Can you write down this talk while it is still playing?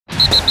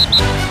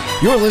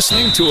You're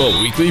listening to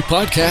a weekly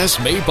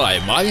podcast made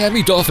by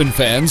Miami Dolphin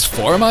fans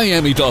for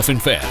Miami Dolphin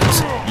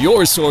fans.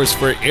 Your source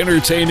for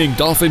entertaining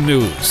Dolphin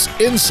news,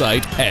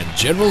 insight, and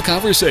general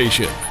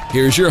conversation.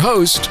 Here's your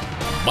host,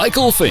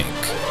 Michael Fink.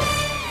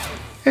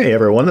 Hey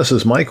everyone, this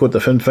is Mike with the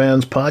Fin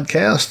Fans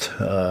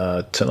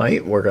Podcast.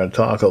 Tonight we're going to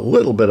talk a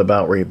little bit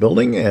about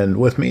rebuilding, and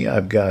with me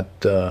I've got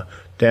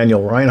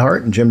Daniel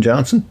Reinhardt and Jim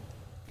Johnson.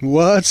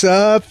 What's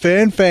up,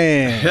 Fin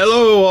Fans?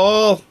 Hello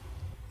all.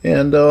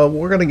 And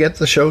we're going to get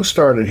the show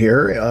started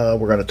here.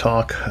 We're going to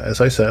talk, as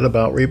I said,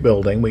 about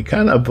rebuilding. We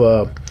kind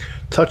of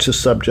touched the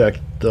subject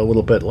a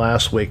little bit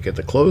last week at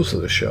the close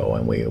of the show,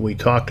 and we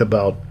talked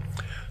about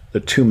the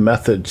two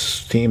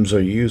methods teams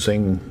are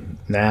using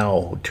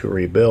now to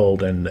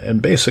rebuild. And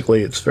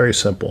basically, it's very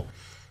simple.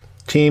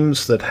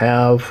 Teams that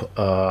have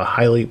a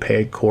highly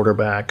paid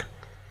quarterback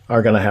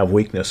are going to have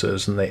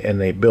weaknesses, and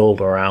they build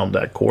around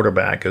that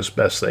quarterback as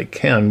best they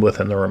can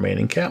within the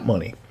remaining cap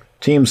money.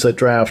 Teams that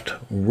draft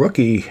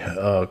rookie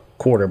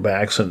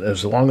quarterbacks, and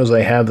as long as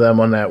they have them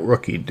on that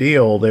rookie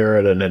deal, they're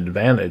at an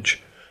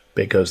advantage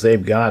because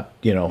they've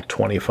got,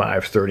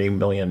 25, 30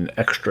 million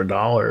extra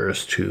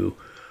dollars to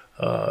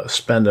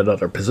spend at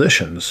other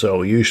positions.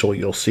 So usually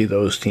you'll see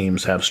those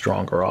teams have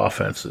stronger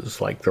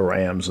offenses like the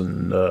Rams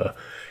and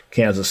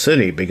Kansas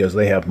City because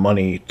they have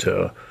money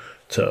to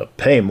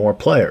pay more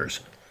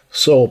players.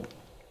 So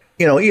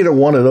either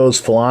one of those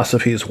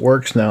philosophies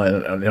works. Now,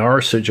 in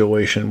our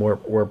situation,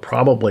 we're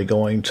probably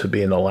going to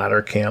be in the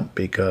latter camp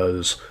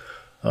because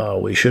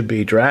we should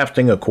be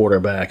drafting a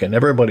quarterback, and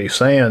everybody's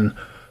saying,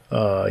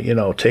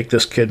 take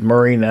this kid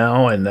Murray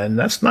now, and then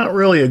that's not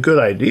really a good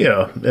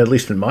idea, at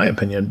least in my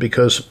opinion,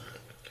 because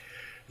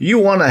you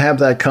want to have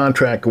that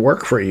contract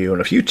work for you, and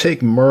if you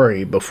take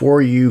Murray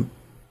before you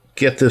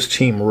get this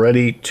team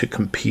ready to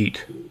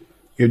compete,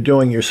 you're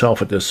doing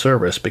yourself a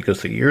disservice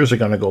because the years are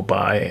going to go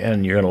by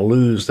and you're going to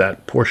lose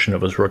that portion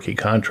of his rookie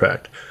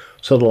contract.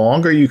 So the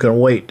longer you can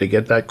wait to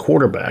get that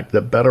quarterback,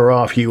 the better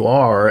off you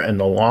are, and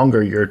the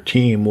longer your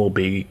team will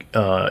be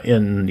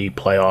in the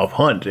playoff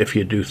hunt if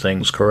you do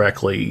things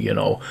correctly,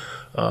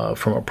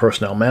 from a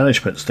personnel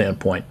management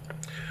standpoint.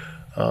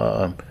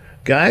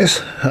 Guys,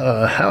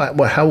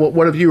 what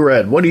have you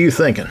read? What are you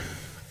thinking?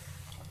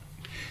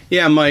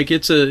 Yeah, Mike,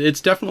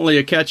 it's definitely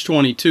a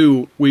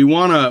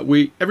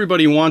catch-22.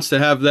 Everybody wants to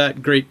have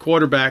that great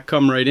quarterback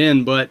come right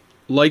in, but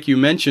like you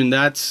mentioned,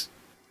 that's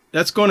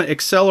going to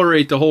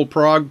accelerate the whole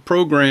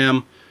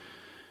program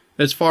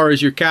as far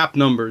as your cap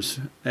numbers.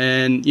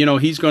 And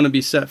he's going to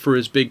be set for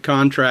his big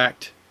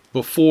contract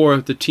before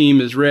the team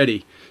is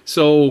ready.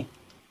 So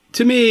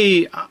to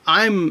me,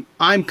 I'm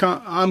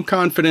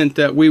confident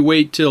that we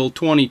wait till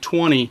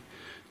 2020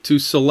 to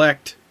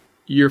select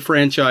your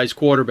franchise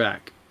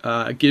quarterback.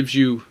 It gives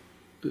you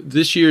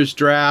this year's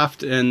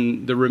draft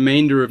and the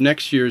remainder of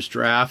next year's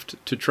draft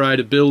to try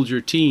to build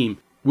your team.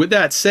 With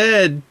that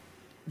said,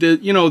 the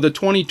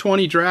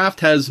 2020 draft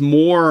has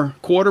more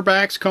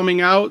quarterbacks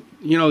coming out,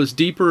 it's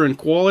deeper in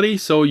quality,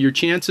 so your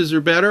chances are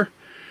better.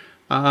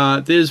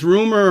 There's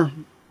rumor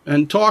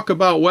and talk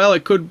about,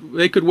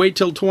 they could wait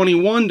till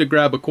 21 to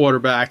grab a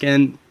quarterback,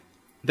 and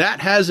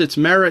that has its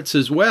merits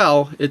as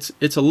well. It's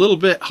a little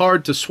bit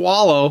hard to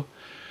swallow,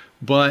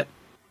 but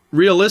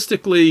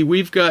realistically,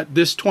 we've got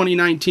this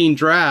 2019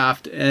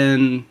 draft,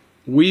 and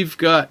we've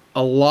got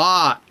a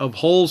lot of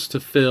holes to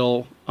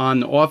fill on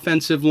the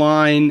offensive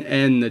line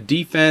and the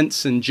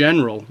defense in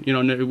general.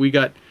 We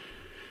got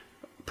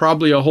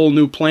probably a whole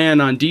new plan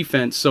on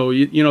defense, so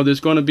there's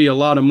going to be a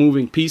lot of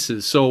moving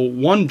pieces. So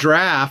one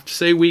draft,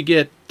 say we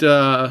get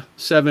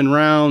 7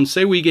 rounds,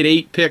 say we get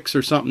 8 picks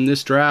or something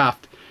this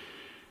draft,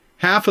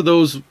 half of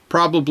those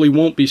probably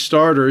won't be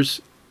starters.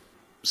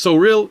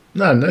 So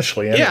not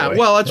initially anyway. Yeah,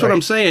 well, that's right. What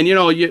I'm saying.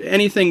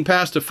 Anything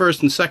past the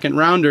first and second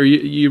rounder,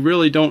 you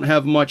really don't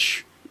have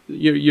much.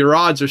 Your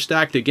odds are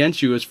stacked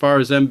against you as far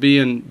as them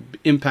being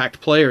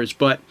impact players.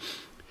 But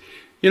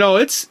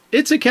it's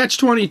a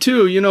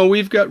catch-22.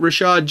 We've got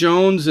Rashad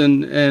Jones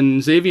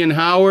and Xavier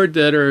Howard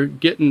that are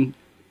getting.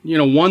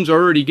 One's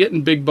already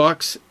getting big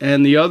bucks,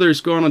 and the other's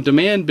going to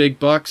demand big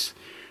bucks.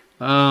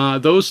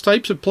 Those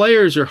types of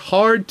players are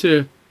hard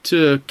to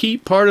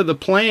keep part of the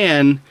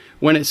plan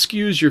when it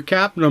skews your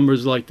cap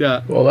numbers like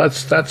that. Well,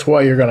 that's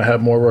why you're going to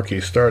have more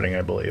rookies starting,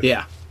 I believe.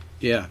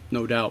 Yeah,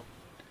 no doubt.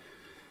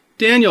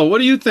 Daniel, what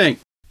do you think?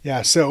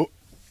 Yeah, so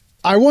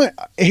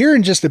here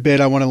in just a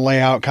bit, I want to lay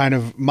out kind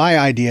of my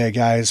idea,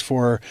 guys,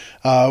 for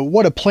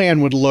what a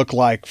plan would look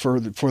like for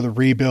the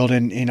rebuild.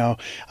 And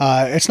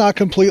it's not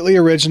completely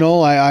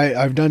original.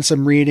 I've done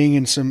some reading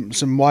and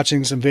some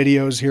watching some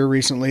videos here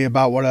recently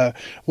about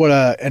what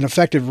an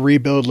effective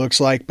rebuild looks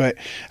like. But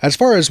as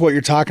far as what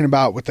you're talking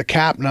about with the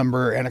cap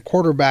number and a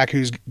quarterback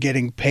who's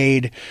getting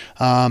paid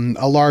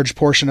a large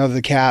portion of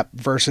the cap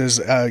versus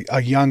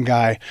a young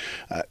guy,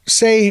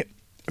 say.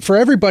 For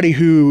everybody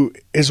who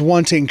is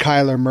wanting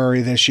Kyler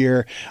Murray this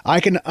year, I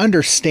can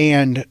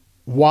understand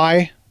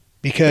why,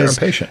 because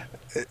they're impatient.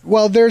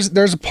 Well,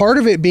 there's a part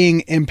of it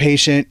being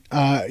impatient.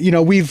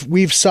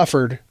 We've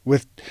suffered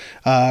with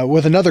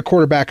another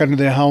quarterback under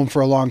the helm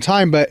for a long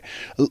time, but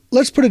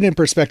let's put it in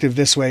perspective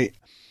this way.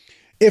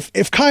 If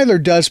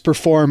Kyler does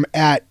perform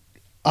at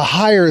a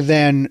higher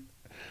than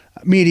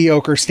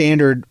mediocre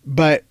standard,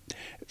 but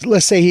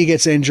let's say he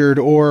gets injured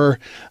or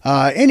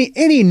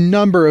any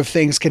number of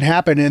things can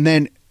happen, and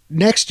then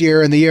next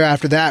year and the year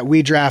after that,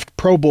 we draft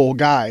Pro Bowl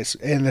guys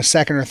in the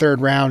second or third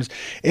rounds.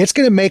 It's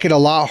going to make it a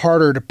lot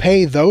harder to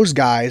pay those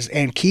guys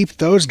and keep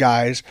those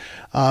guys.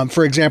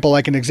 For example,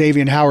 like an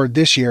Xavier Howard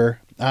this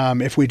year,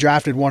 if we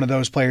drafted one of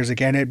those players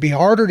again, it'd be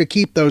harder to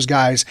keep those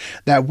guys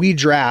that we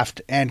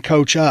draft and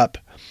coach up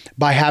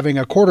by having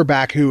a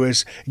quarterback who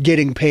is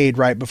getting paid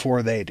right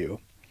before they do.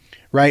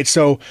 Right.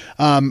 So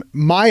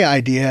my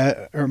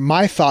idea or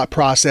my thought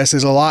process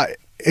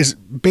is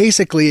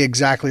basically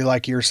exactly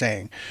like you're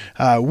saying.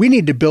 We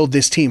need to build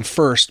this team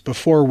first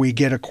before we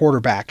get a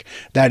quarterback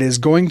that is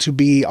going to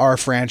be our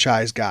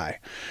franchise guy.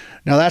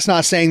 Now, that's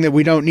not saying that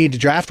we don't need to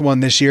draft one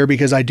this year,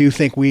 because I do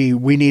think we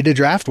need to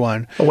draft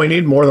one. Well, we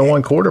need more than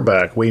one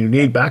quarterback. We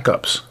need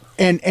backups.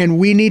 And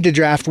we need to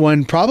draft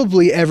one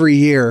probably every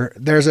year.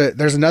 There's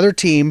another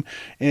team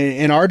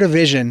in our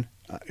division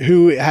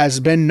who has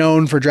been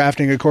known for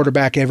drafting a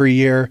quarterback every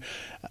year.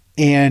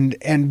 And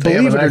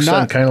believe it or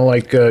not, kind of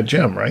like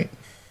Jim, right?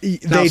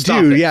 They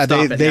do, yeah.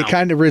 They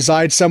kind of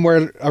reside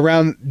somewhere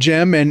around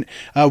Jim, and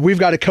we've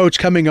got a coach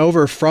coming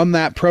over from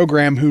that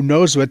program who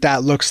knows what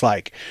that looks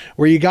like,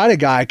 where you got a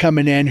guy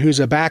coming in who's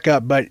a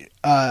backup, but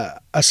a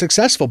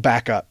successful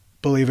backup,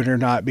 believe it or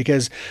not,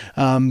 because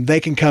they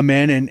can come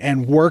in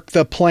and work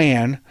the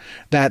plan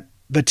that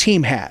the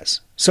team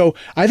has. So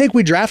I think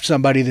we draft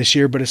somebody this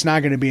year, but it's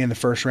not going to be in the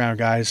first round,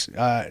 guys.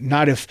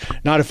 Not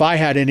if I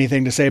had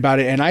anything to say about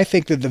it. And I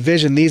think that the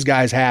vision these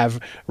guys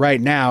have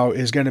right now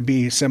is going to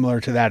be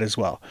similar to that as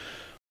well.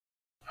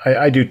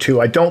 I do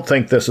too. I don't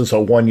think this is a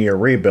one-year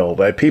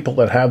rebuild. People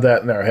that have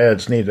that in their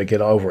heads need to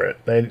get over it.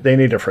 They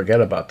need to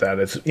forget about that.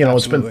 It's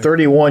It's been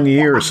 31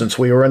 years since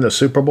we were in the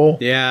Super Bowl.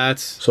 Yeah,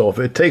 so if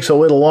it takes a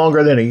little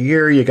longer than a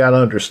year, you got to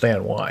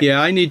understand why. Yeah,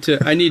 I need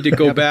to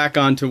go back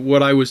onto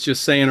what I was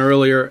just saying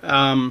earlier.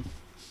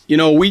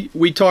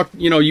 We talked.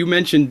 You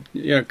mentioned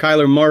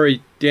Kyler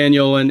Murray,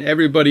 Daniel, and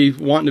everybody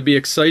wanting to be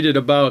excited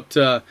about.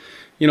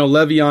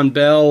 Le'Veon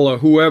Bell or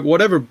whoever,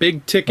 whatever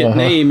big ticket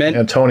name, and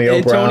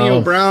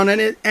Antonio Brown,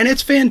 and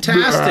it's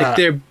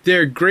fantastic.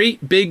 They're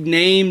great big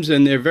names,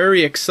 and they're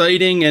very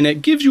exciting, and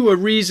it gives you a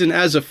reason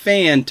as a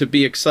fan to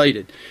be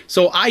excited.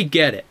 So I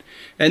get it.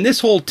 And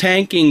this whole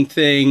tanking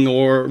thing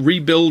or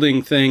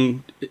rebuilding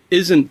thing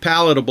isn't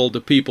palatable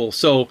to people.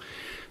 So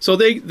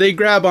they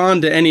grab on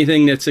to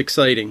anything that's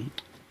exciting.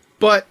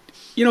 But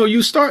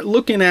you start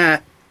looking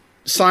at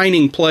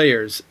signing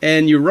players,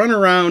 and you run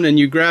around and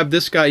you grab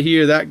this guy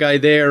here, that guy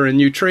there, and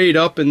you trade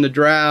up in the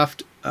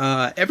draft.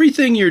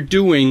 Everything you're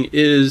doing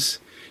is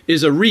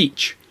a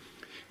reach.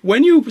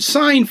 When you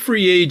sign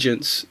free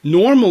agents,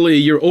 normally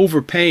you're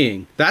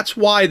overpaying. That's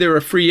why they're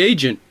a free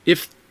agent.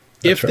 If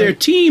their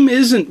team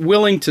isn't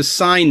willing to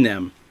sign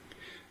them,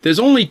 there's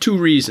only two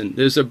reasons.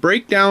 There's a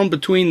breakdown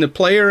between the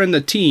player and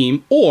the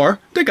team, or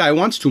the guy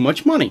wants too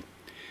much money.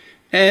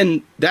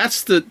 And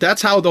that's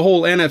how the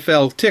whole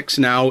NFL ticks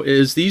now,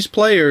 is these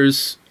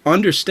players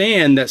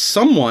understand that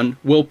someone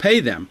will pay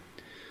them.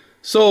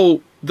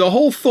 So the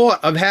whole thought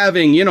of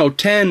having,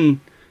 10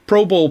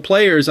 Pro Bowl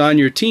players on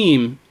your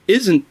team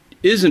isn't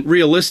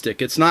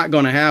realistic. It's not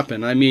going to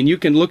happen. I mean, you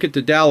can look at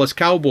the Dallas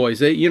Cowboys.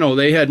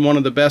 They had one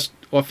of the best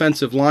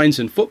offensive lines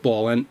in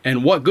football,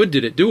 and what good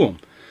did it do them?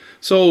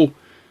 So,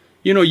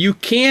 you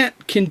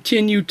can't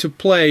continue to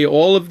play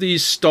all of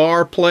these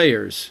star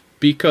players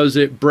because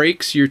it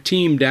breaks your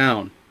team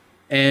down.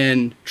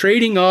 And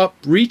trading up,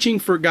 reaching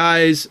for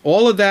guys,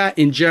 all of that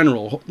in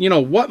general,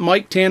 what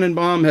Mike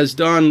Tannenbaum has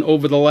done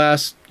over the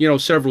last,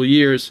 several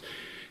years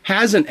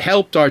hasn't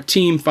helped our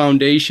team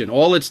foundation.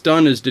 All it's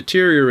done is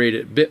deteriorate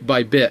it bit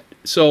by bit.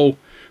 So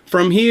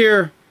from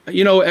here,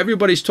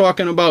 everybody's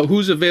talking about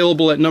who's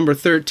available at number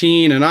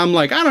 13, and I'm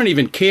like, I don't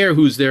even care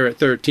who's there at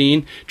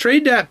 13.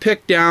 Trade that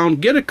pick down,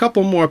 get a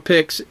couple more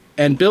picks,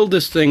 and build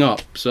this thing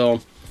up.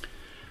 So,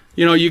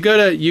 you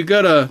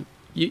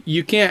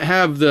can't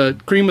have the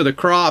cream of the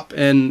crop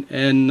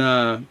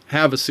and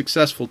have a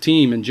successful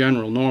team in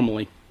general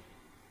normally.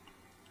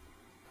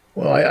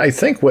 Well, I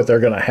think what they're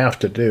going to have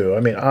to do,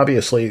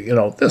 obviously,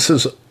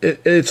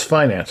 it's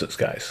finances,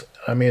 guys.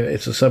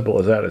 It's as simple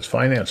as that. It's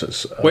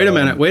finances. Wait a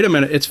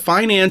minute. It's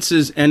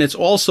finances, and it's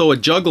also a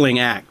juggling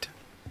act.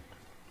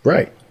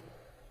 Right.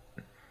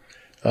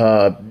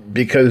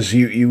 Because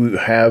you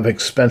have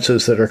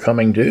expenses that are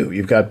coming due.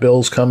 You've got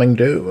bills coming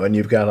due, and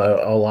you've got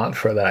a lot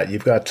for that.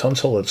 You've got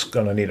Tunsil that's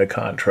going to need a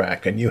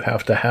contract, and you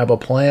have to have a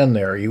plan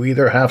there. You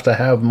either have to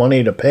have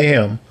money to pay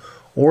him,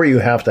 or you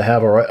have to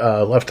have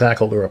a left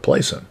tackle to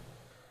replace him.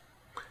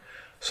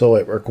 So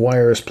it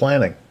requires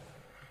planning.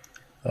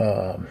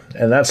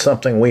 And that's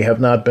something we have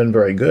not been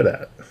very good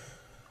at.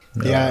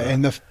 Yeah,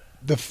 and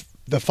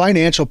the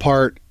financial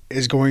part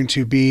is going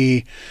to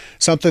be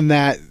something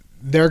that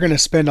they're going to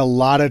spend a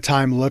lot of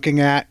time looking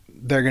at.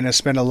 They're going to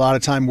spend a lot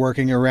of time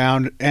working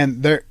around,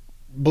 and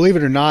believe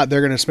it or not,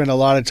 they're going to spend a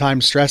lot of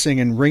time stressing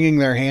and wringing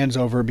their hands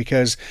over,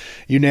 because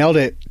you nailed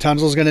it.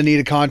 Tunsil's going to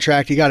need a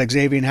contract. You got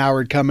Xavier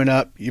Howard coming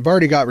up. You've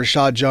already got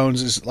Rashad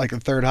Jones is like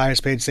the third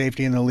highest paid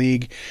safety in the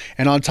league.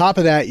 And on top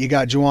of that, you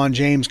got Juwan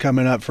James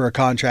coming up for a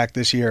contract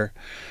this year.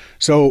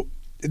 So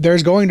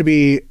there's going to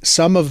be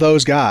some of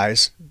those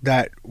guys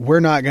that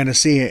we're not going to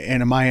see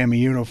in a Miami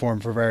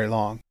uniform for very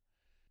long.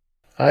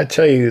 I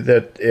tell you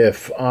that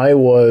if I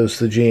was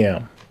the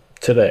GM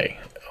today,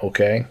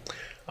 okay,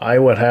 I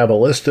would have a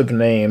list of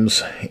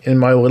names in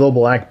my little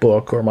black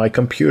book or my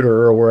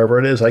computer or wherever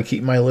it is. I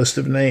keep my list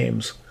of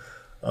names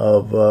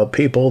of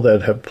people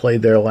that have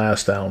played their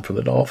last down for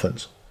the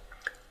Dolphins.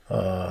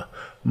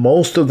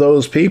 Most of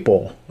those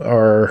people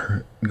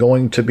are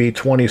going to be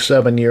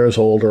 27 years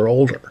old or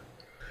older.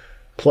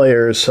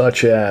 Players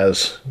such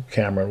as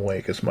Cameron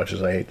Wake, as much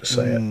as I hate to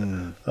say it,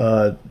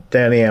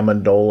 Danny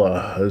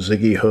Amendola,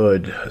 Ziggy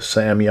Hood,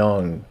 Sam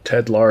Young,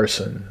 Ted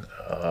Larson,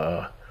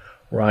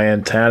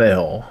 Ryan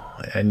Tannehill,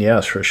 and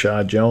yes,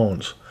 Rashad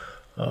Jones,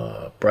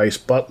 Bryce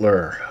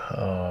Butler,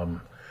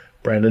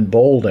 Brandon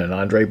Bolden,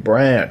 Andre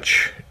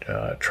Branch,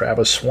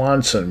 Travis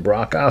Swanson,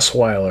 Brock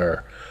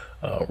Osweiler,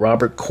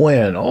 Robert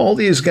Quinn. All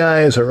these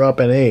guys are up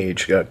in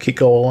age.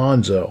 Kiko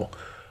Alonso,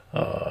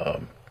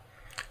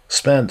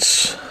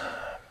 Spence,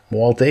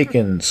 Walt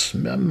Aikens.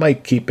 I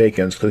might keep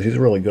Aikens because he's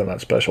really good on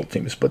special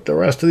teams. But the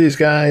rest of these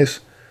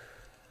guys,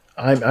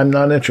 I'm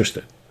not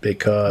interested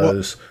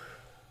because...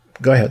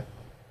 Go ahead.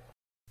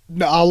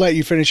 No, I'll let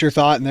you finish your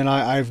thought, and then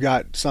I've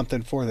got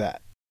something for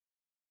that.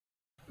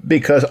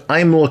 Because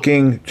I'm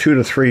looking 2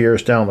 to 3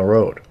 years down the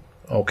road,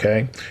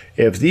 okay?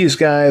 If these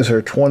guys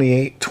are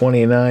 28,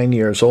 29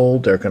 years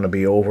old, they're going to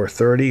be over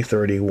 30,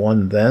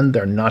 31 then.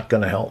 They're not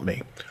going to help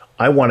me.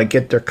 I want to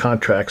get their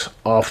contracts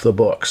off the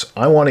books.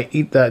 I want to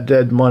eat that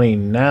dead money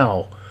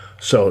now.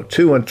 So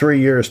 2 and 3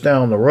 years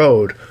down the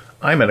road,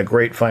 I'm in a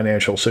great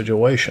financial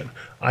situation.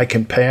 I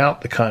can pay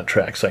out the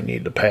contracts I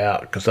need to pay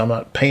out because I'm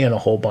not paying a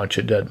whole bunch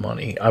of dead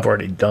money. I've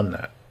already done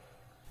that.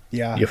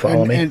 Yeah. You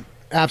follow me? And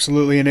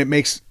absolutely. And it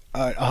makes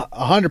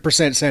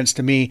 100% sense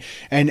to me.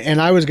 And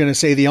I was going to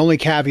say the only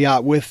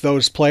caveat with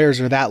those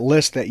players or that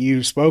list that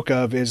you spoke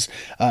of is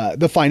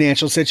the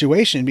financial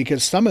situation,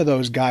 because some of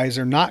those guys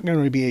are not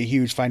going to be a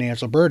huge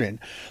financial burden.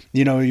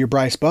 You know, your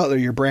Bryce Butler,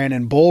 your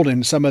Brandon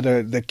Bolden, some of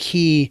the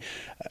key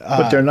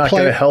but they're not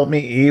going to help me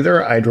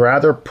either. I'd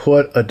rather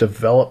put a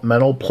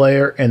developmental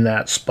player in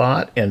that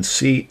spot and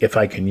see if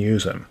I can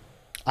use him.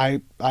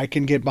 I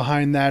can get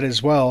behind that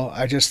as well.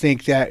 I just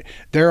think that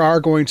there are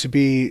going to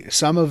be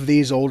some of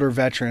these older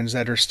veterans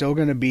that are still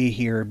going to be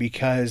here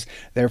because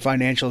their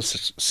financial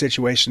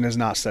situation is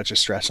not such a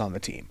stress on the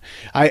team.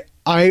 I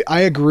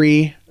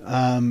agree.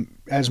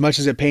 As much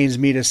as it pains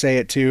me to say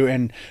it too,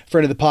 and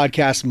friend of the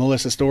podcast,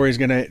 Melissa Story, is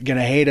gonna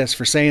hate us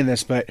for saying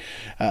this, but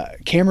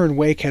Cameron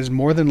Wake has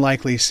more than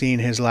likely seen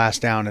his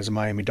last down as a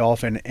Miami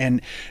Dolphin.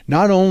 And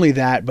not only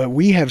that, but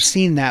we have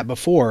seen that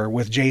before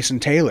with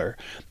Jason Taylor.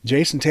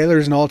 Jason Taylor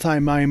is an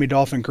all-time Miami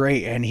Dolphin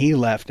great, and he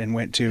left and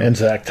went to... And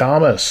Zach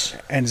Thomas.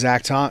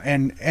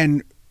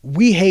 And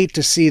we hate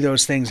to see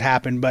those things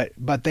happen,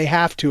 but they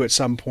have to at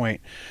some point.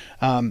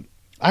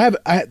 I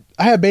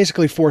have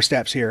basically 4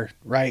 steps here,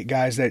 right,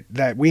 guys,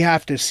 that we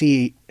have to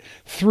see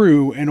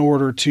through in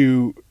order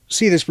to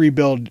see this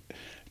rebuild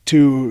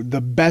to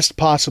the best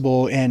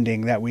possible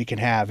ending that we can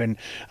have. And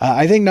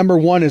I think number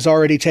 1 is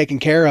already taken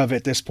care of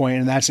at this point,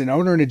 and that's an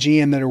owner and a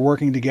GM that are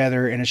working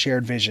together in a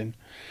shared vision,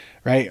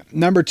 right?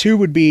 Number 2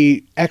 would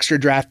be extra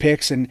draft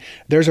picks, and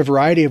there's a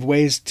variety of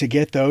ways to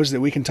get those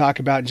that we can talk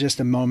about in just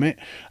a moment.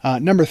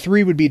 Number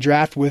 3 would be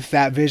draft with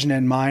that vision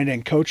in mind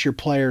and coach your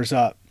players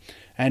up.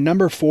 And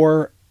number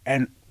 4,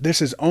 and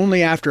this is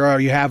only after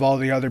you have all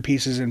the other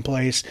pieces in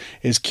place,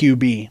 is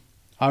QB.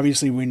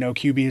 Obviously, we know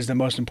QB is the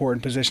most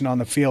important position on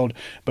the field,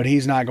 but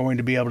he's not going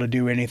to be able to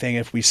do anything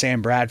if we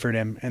Sam Bradford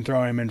him and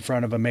throw him in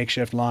front of a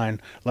makeshift line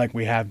like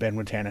we have been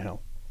with Tannehill.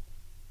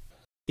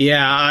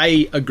 Yeah,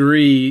 I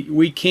agree.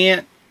 We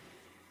can't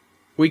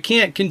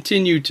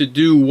continue to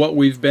do what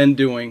we've been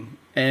doing.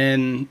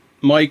 And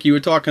Mike, you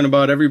were talking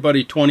about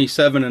everybody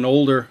 27 and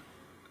older.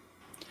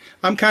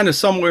 I'm kind of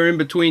somewhere in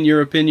between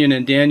your opinion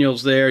and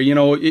Daniel's there. You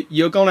know,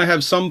 you're going to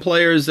have some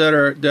players that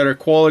are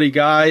quality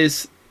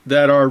guys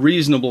that are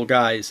reasonable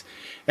guys.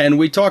 And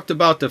we talked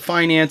about the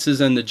finances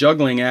and the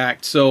juggling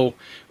act. So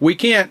we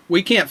can't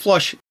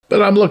flush.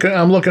 But I'm looking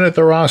at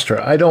the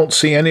roster. I don't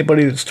see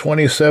anybody that's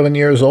 27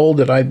 years old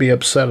that I'd be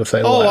upset if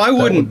they left. I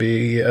wouldn't. That would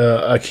be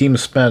Akeem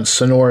Spence,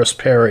 Sonoris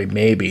Perry,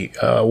 maybe.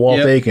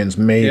 Walt Aikens,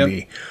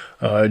 maybe.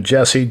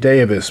 Jesse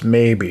Davis,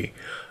 maybe.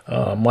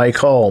 Mike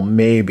Hull,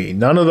 maybe.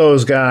 None of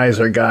those guys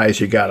are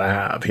guys you got to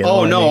have. You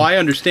know no, I mean? I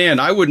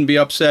understand. I wouldn't be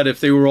upset if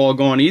they were all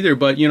gone either.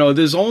 But, you know,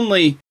 there's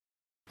only...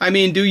 I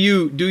mean, do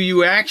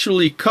you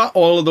actually cut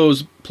all of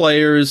those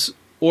players,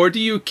 or do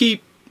you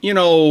keep,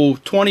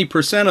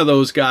 20% of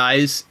those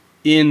guys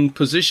in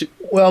position.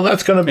 Well,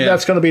 that's going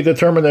to be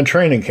determined in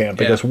training camp,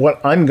 because what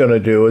I'm going to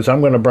do is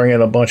I'm going to bring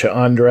in a bunch of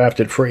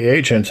undrafted free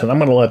agents, and I'm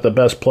going to let the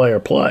best player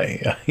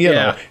play. You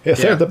know, if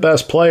they're the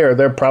best player,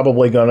 they're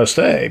probably going to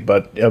stay,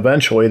 but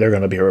eventually they're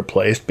going to be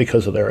replaced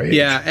because of their age.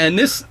 Yeah, and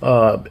this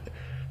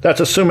that's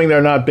assuming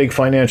they're not big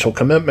financial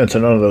commitments,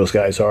 and none of those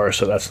guys are,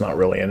 so that's not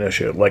really an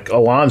issue. Like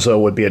Alonso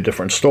would be a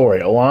different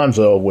story.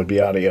 Alonso would be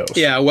adios.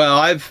 Yeah, well,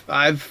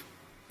 I've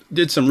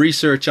did some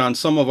research on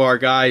some of our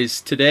guys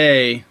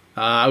today.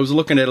 I was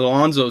looking at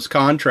Alonso's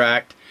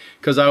contract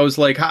because I was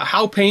like,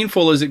 how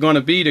painful is it going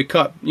to be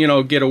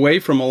to get away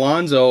from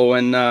Alonso?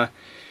 And,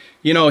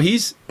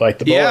 he's... Bite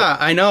the bullet. Yeah,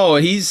 I know.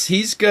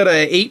 He's got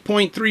a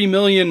 $8.3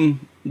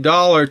 million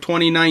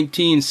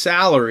 2019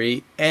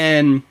 salary.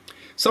 And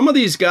some of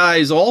these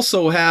guys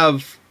also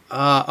have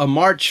a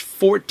March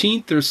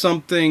 14th or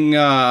something.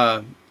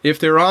 If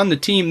they're on the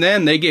team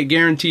then, they get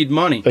guaranteed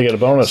money. They get a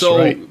bonus, so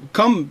right?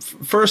 Come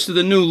first of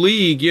the new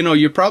league,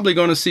 you're probably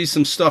going to see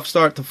some stuff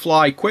start to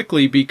fly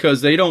quickly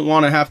because they don't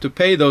want to have to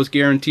pay those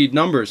guaranteed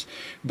numbers.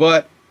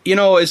 But,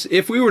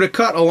 if we were to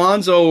cut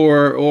Alonso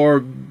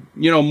or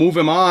move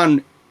him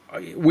on,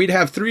 we'd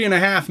have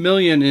 $3.5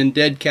 million in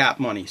dead cap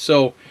money.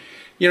 So,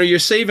 you're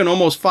saving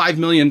almost $5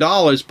 million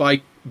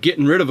by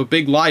getting rid of a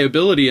big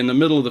liability in the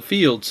middle of the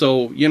field.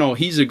 So,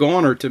 he's a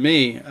goner to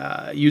me.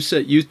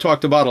 You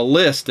talked about a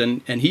list,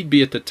 and he'd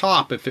be at the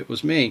top if it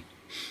was me.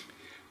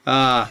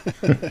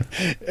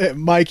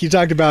 Mike, you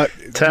talked about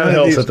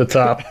Tannehill's at the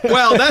top.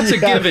 Well, that's a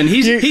given.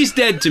 He's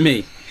dead to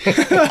me.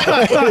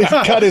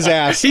 Cut his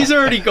ass. He's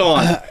already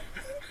gone.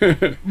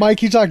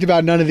 Mike, you talked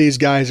about none of these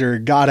guys are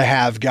gotta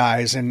have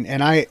guys,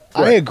 and I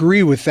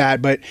agree with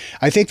that, but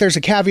I think there's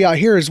a caveat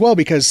here as well,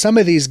 because some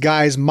of these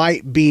guys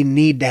might be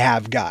need to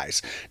have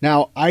guys.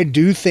 Now, I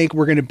do think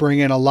we're going to bring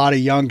in a lot of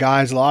young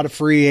guys, a lot of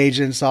free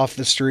agents off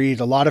the street,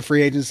 a lot of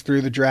free agents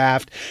through the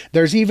draft.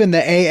 There's even the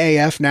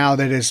AAF now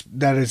that is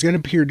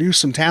going to produce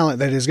some talent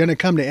that is going to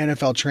come to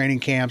NFL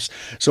training camps.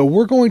 So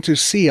we're going to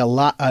see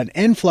an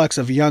influx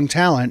of young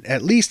talent,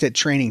 at least at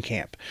training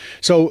camp.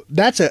 So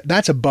that's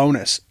a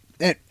bonus.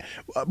 And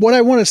what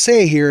I want to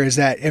say here is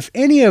that if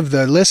any of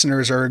the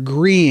listeners are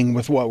agreeing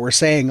with what we're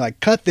saying,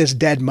 like cut this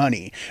dead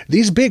money,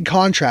 these big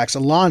contracts,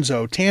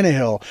 Alonso,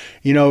 Tannehill,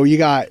 you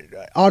got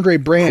Andre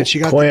Branch,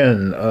 you got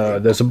Quinn,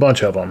 there's a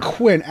bunch of them.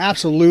 Quinn,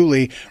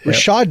 absolutely. Yep.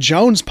 Rashad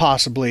Jones,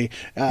 possibly.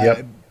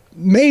 Yep.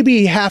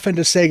 Maybe having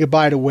to say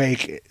goodbye to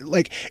Wake.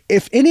 Like,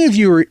 if any of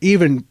you are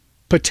even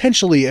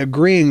potentially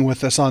agreeing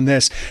with us on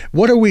this,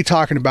 what are we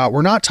talking about?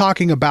 We're not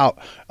talking about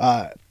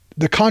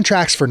the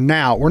contracts for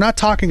now. We're not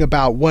talking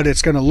about what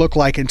it's going to look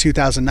like in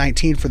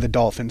 2019 for the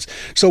Dolphins.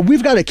 So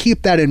we've got to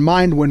keep that in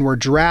mind when we're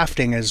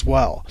drafting as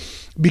well.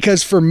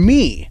 Because for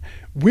me,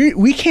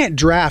 we can't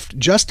draft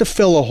just to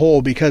fill a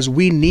hole because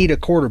we need a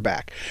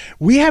quarterback.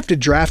 We have to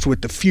draft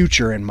with the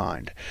future in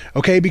mind,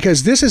 okay?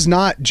 Because this is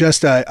not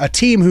just a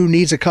team who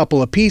needs a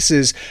couple of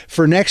pieces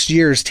for next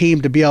year's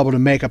team to be able to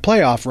make a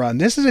playoff run.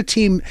 This is a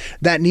team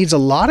that needs a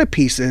lot of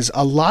pieces,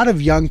 a lot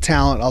of young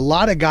talent, a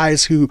lot of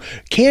guys who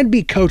can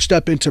be coached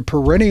up into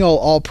perennial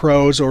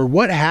all-pros or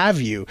what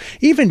have you,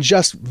 even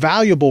just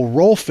valuable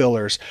role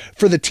fillers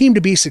for the team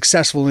to be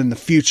successful in the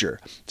future.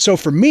 So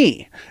for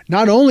me,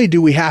 not only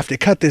do we have to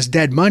cut this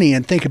dead money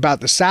and think about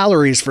the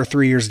salaries for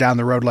 3 years down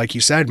the road, like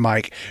you said,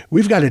 Mike,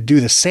 we've got to do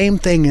the same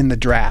thing in the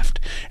draft,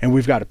 and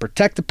we've got to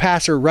protect the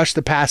passer, rush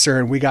the passer,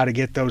 and we got to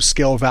get those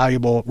skill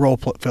valuable role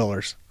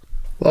fillers.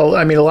 Well,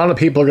 I mean, a lot of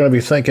people are going to be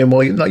thinking,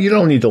 well, you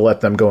don't need to let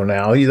them go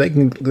now. They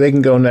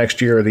can go next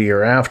year or the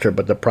year after,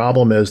 but the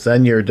problem is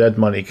then your dead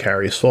money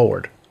carries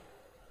forward.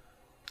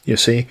 You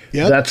see,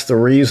 That's the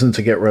reason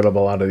to get rid of a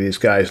lot of these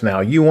guys now.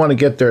 You want to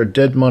get their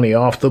dead money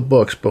off the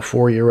books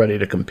before you're ready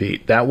to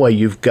compete. That way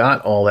you've got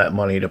all that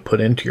money to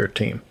put into your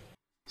team.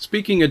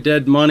 Speaking of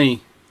dead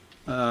money,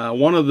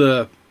 one of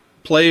the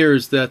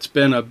players that's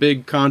been a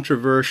big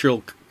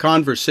controversial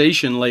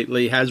conversation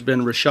lately has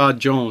been Rashad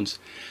Jones.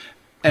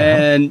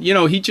 And,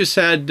 he just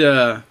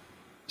had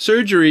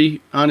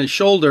surgery on his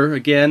shoulder.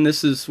 Again,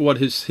 this is what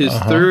his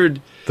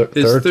third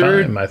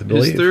time, I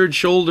believe. His third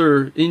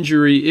shoulder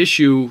injury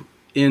issue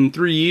in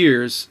 3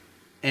 years,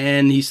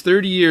 and he's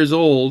 30 years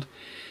old,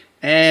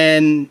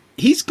 and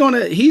he's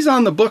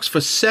on the books for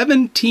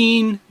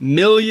 $17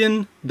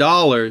 million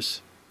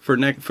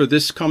for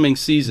this coming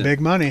season. Big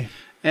money.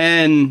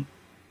 And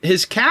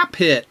his cap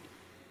hit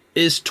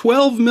is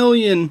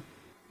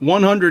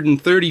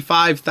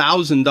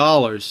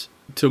 $12,135,000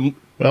 to.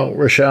 Well,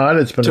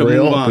 Rashad, it's been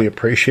real. We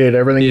appreciate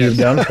everything you've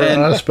done for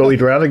us, but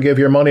we'd rather give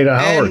your money to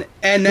Howard.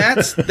 And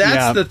that's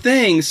the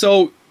thing.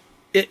 So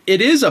it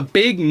is a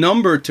big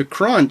number to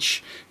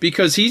crunch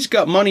because he's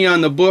got money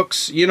on the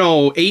books,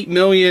 $8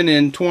 million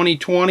in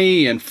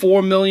 2020 and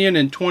 $4 million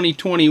in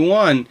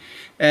 2021.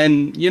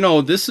 And,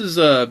 this is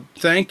a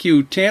thank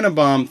you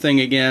Tannenbaum thing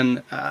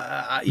again.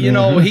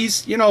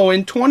 He's,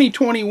 in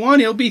 2021,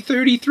 he'll be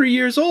 33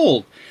 years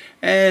old.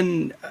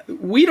 And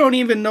we don't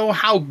even know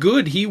how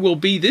good he will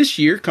be this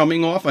year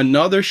coming off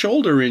another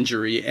shoulder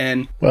injury.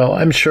 And well,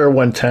 I'm sure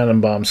when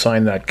Tannenbaum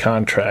signed that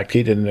contract,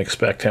 he didn't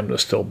expect him to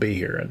still be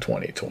here in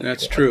 2020.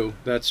 That's true.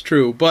 That's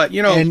true. But,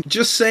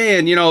 just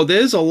saying,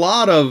 there's a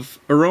lot of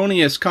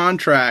erroneous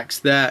contracts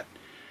that,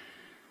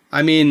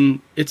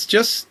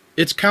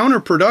 it's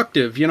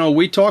counterproductive.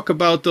 We talk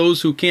about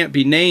those who can't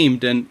be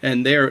named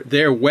and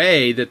their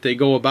way that they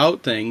go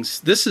about things.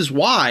 This is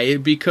why,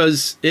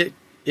 because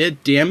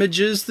it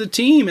damages the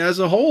team as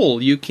a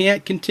whole. You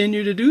can't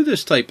continue to do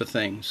this type of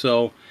thing.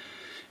 So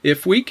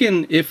if we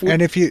can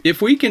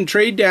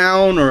trade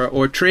down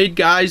or trade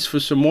guys for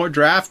some more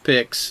draft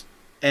picks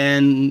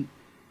and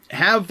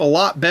have a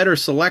lot better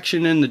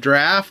selection in the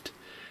draft,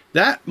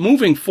 that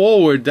moving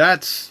forward,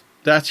 that's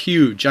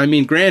huge.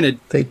 Granted,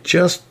 they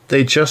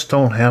just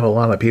don't have a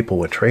lot of people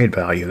with trade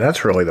value.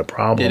 That's really the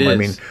problem.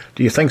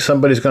 Do you think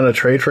somebody's going to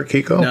trade for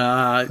Kiko?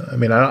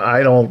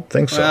 I don't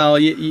think so. Well,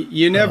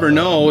 you never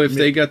know if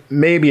they got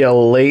maybe a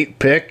late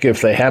pick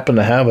if they happen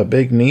to have a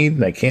big need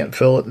and they can't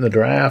fill it in the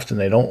draft and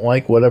they don't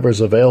like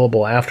whatever's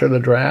available after the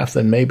draft.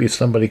 Then maybe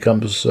somebody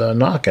comes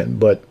knocking.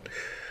 But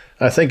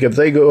I think if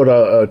they go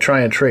to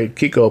try and trade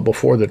Kiko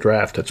before the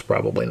draft, it's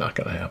probably not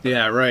going to happen.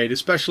 Yeah, right.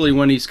 Especially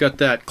when he's got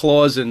that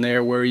clause in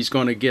there where he's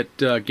going to get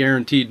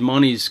guaranteed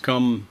monies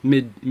come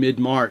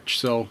mid-March.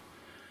 So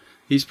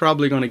he's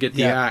probably going to get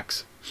the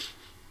axe.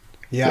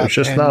 Yeah, there's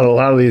just not a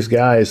lot of these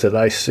guys that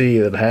I see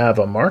that have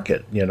a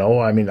market.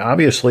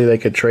 Obviously they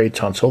could trade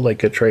Tunsil, they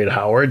could trade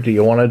Howard. Do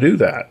you want to do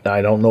that?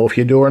 I don't know if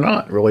you do or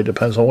not. It really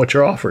depends on what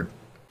you're offered.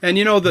 And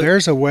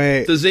there's a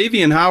way. The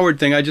Xavier Howard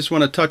thing, I just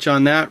want to touch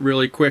on that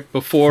really quick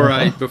before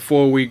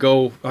we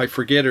go. I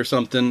forget or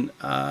something.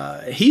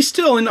 He's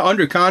still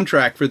under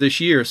contract for this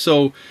year,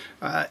 so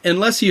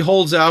unless he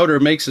holds out or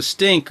makes a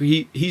stink,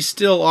 he's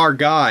still our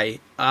guy.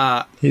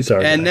 He's our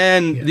guy. And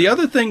then the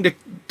other thing to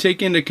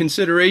take into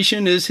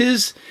consideration is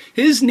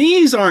his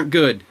knees aren't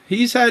good.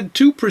 He's had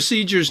 2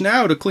 procedures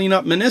now to clean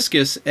up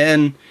meniscus,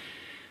 and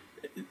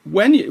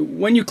when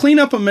you clean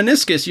up a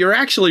meniscus, you're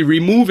actually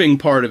removing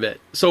part of it.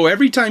 So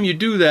every time you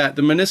do that,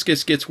 the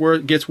meniscus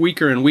gets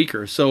weaker and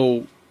weaker.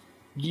 So,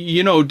 do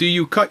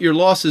you cut your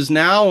losses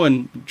now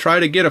and try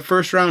to get a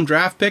first-round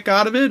draft pick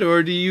out of it,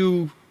 or do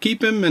you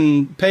keep him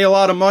and pay a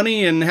lot of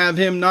money and have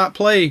him not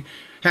play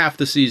half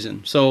the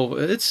season? So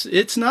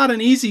it's not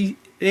an easy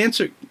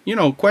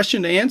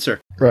question to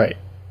answer. Right.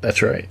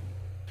 That's right.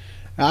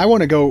 I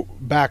want to go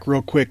back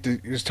real quick to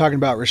just talking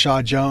about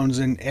Rashad Jones,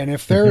 and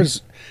if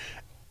there's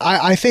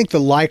I think the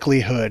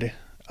likelihood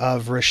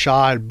of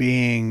Rashad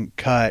being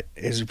cut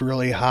is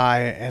really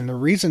high, and the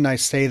reason I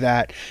say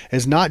that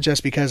is not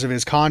just because of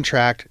his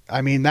contract.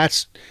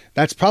 That's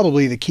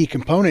probably the key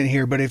component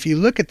here, but if you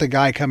look at the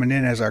guy coming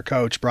in as our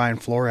coach, Brian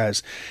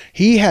Flores,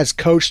 he has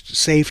coached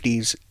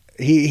safeties.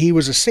 He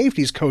was a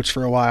safeties coach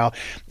for a while,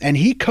 and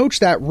he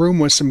coached that room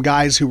with some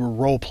guys who were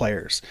role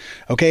players.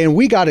 Okay, and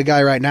we got a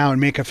guy right now in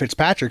Micah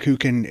Fitzpatrick who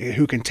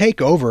can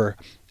take over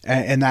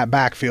in that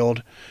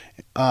backfield,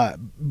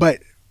 but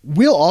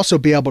we'll also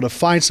be able to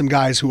find some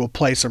guys who will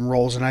play some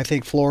roles. And I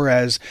think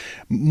Flores,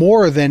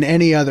 more than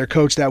any other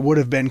coach that would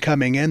have been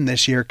coming in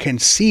this year, can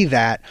see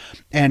that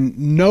and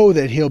know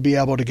that he'll be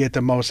able to get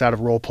the most out of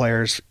role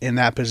players in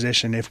that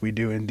position if we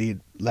do indeed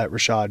let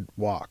Rashad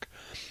walk.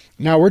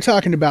 Now, we're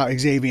talking about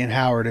Xavier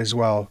Howard as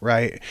well,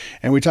 right?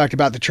 And we talked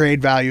about the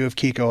trade value of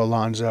Kiko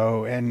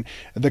Alonso, and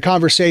the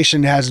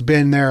conversation has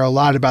been there a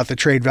lot about the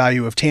trade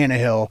value of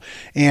Tannehill.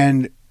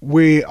 And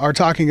we are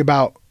talking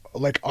about,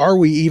 are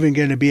we even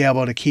going to be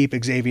able to keep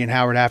Xavier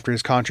Howard after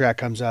his contract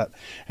comes up?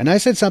 And I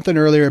said something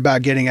earlier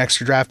about getting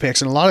extra draft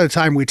picks, and a lot of the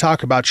time we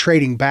talk about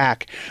trading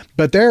back,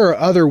 but there are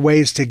other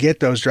ways to get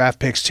those draft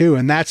picks too,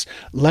 and that's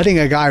letting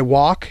a guy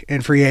walk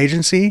in free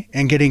agency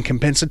and getting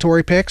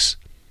compensatory picks.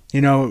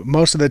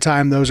 Most of the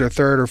time those are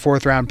 3rd or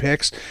 4th round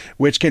picks,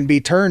 which can be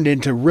turned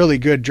into really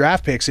good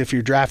draft picks if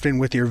you're drafting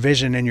with your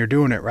vision and you're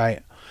doing it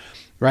right.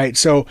 Right.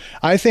 So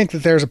I think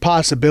that there's a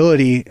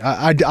possibility.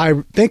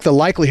 I think the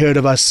likelihood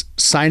of us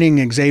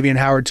signing Xavier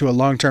Howard to a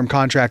long-term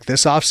contract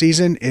this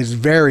offseason is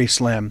very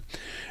slim.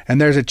 And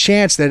there's a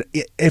chance that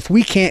if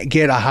we can't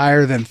get a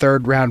higher than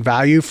 3rd round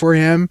value for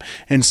him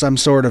in some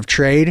sort of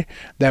trade,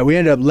 that we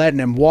end up letting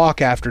him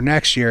walk after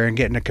next year and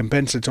getting a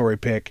compensatory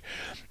pick.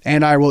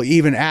 And I will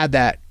even add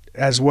that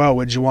as well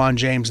with Juwan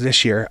James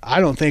this year. I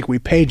don't think we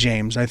pay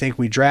James. I think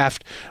we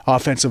draft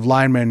offensive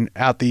linemen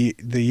out the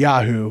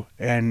Yahoo,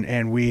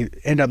 and we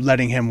end up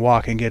letting him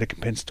walk and get a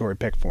compensatory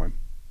pick for him.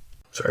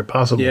 It's very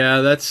possible. Yeah,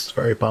 that's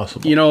very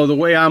possible. The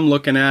way I'm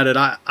looking at it,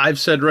 I've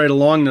said right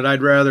along that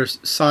I'd rather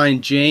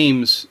sign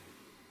James,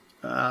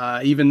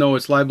 even though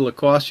it's liable to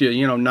cost you,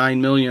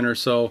 $9 million or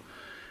so.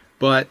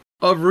 But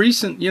of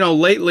recent,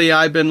 lately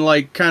I've been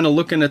kind of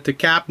looking at the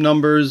cap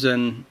numbers,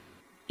 and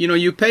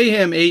you pay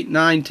him $8,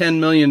 $9, $10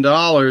 million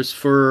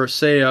for,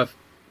 say, a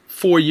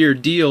 4-year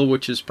deal,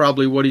 which is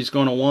probably what he's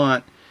going to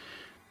want.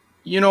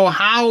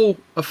 How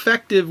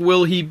effective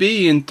will he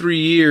be in 3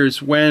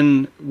 years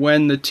when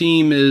the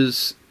team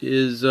is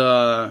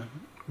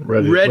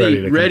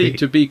ready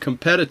to be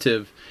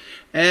competitive?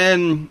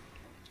 And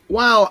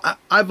while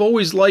I've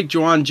always liked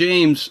Juwan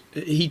James,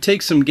 he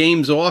takes some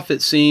games off,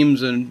 it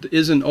seems, and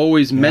isn't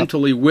always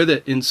mentally with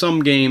it in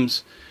some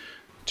games.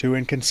 Too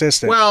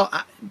inconsistent. Well,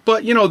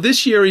 but,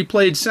 this year he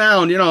played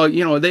sound.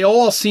 They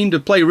all seem to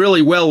play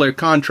really well their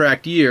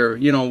contract year,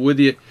 with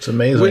the... It's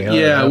amazing.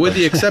 With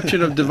the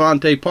exception of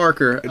Devontae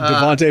Parker.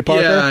 Devontae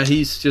Parker? Yeah,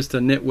 he's just a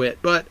nitwit.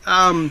 But...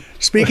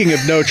 Speaking of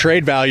no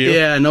trade value.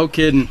 Yeah, no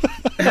kidding.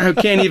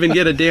 Can't even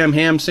get a damn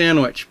ham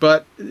sandwich.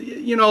 But,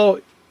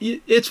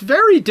 it's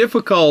very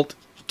difficult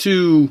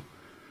to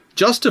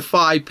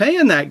justify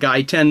paying that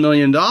guy $10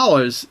 million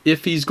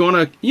if he's going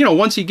to,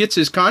 once he gets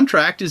his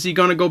contract, is he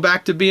going to go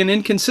back to being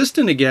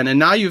inconsistent again? And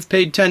now you've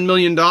paid $10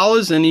 million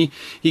and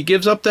he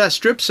gives up that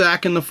strip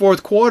sack in the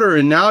fourth quarter,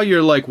 and now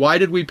you're like, why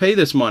did we pay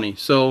this money?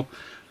 So,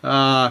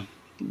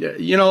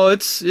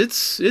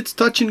 it's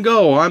touch and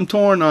go. I'm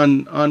torn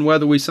on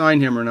whether we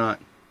sign him or not.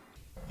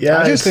 Yeah,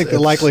 I just think the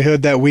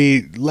likelihood that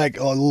we, like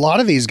a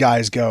lot of these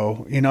guys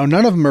go,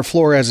 none of them are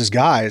Flores'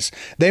 guys.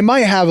 They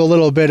might have a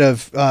little bit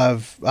of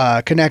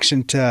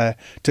connection to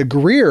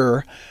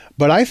Greer,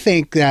 but I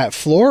think that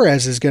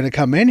Flores is going to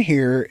come in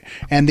here,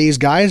 and these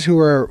guys who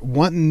are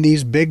wanting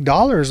these big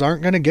dollars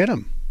aren't going to get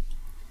them.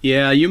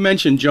 Yeah, you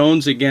mentioned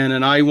Jones again,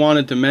 and I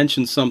wanted to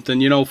mention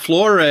something.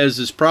 Flores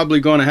is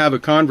probably going to have a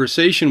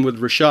conversation with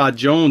Rashad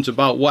Jones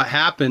about what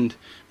happened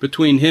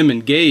between him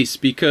and Gase,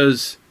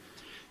 because...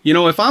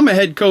 if I'm a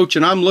head coach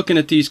and I'm looking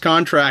at these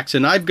contracts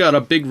and I've got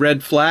a big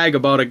red flag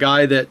about a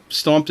guy that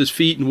stomped his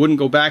feet and wouldn't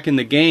go back in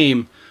the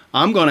game,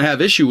 I'm going to have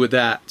issue with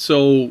that.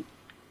 So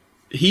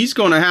he's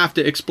going to have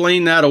to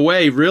explain that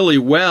away really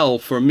well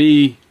for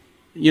me,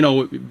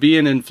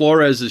 being in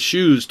Flores'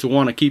 shoes, to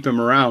want to keep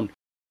him around.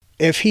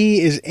 If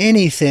he is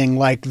anything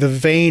like the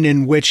vein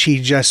in which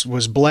he just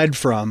was bled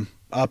from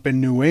up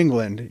in New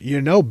England,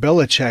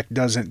 Belichick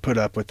doesn't put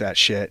up with that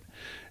shit.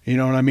 You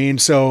know what I mean?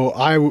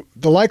 So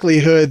the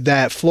likelihood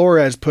that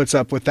Flores puts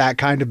up with that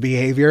kind of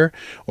behavior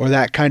or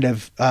that kind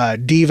of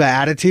diva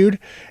attitude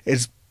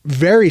is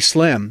very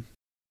slim.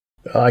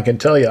 I can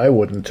tell you I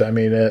wouldn't. I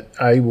mean,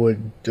 I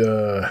would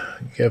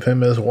give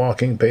him his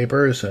walking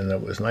papers, and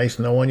it was nice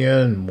knowing you,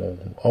 and we'll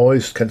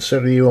always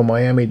consider you a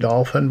Miami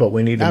Dolphin, but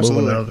we need to move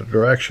in another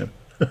direction.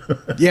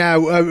 Yeah,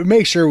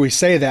 make sure we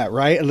say that,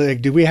 right?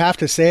 Like, do we have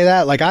to say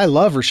that? Like, I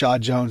love Rashad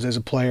Jones as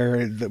a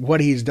player,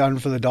 what he's done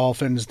for the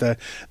Dolphins, the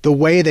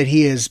way that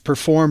he has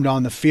performed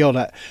on the field.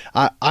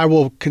 I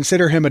will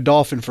consider him a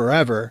Dolphin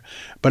forever,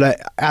 but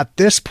at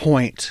this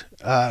point,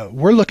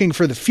 we're looking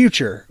for the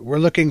future. We're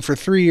looking for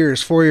 3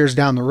 years, 4 years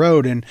down the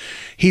road, and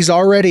he's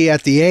already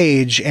at the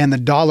age and the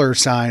dollar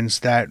signs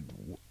that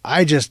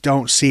I just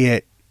don't see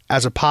it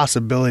as a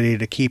possibility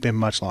to keep him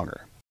much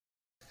longer.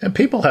 And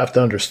people have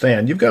to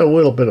understand, you've got a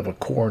little bit of a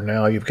core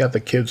now. You've got the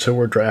kids who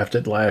were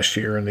drafted last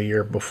year and the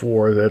year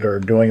before that are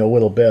doing a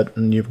little bit,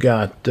 and you've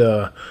got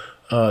the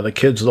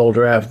kids they'll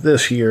draft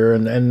this year,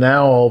 and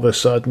now all of a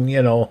sudden,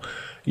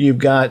 you've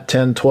got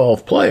 10,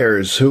 12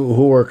 players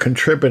who are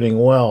contributing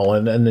well,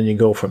 and then you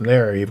go from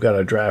there. You've got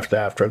a draft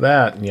after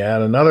that, and you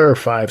add another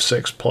 5,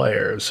 6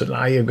 players, and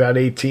now you've got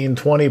 18,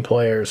 20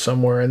 players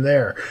somewhere in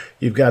there.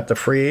 You've got the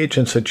free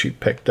agents that you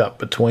picked up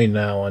between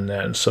now and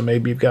then, so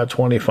maybe you've got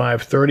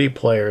 25, 30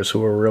 players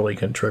who are really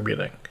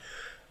contributing.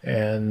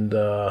 And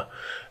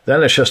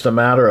then it's just a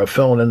matter of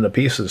filling in the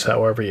pieces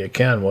however you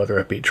can, whether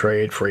it be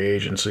trade, free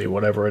agency,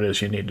 whatever it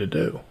is you need to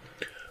do.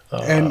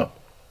 And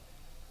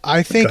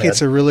I think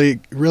it's a really,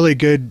 really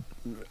good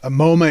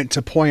moment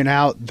to point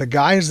out the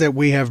guys that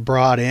we have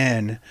brought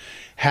in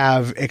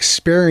have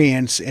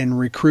experience in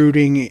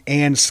recruiting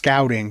and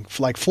scouting.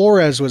 Like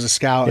Flores was a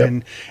scout,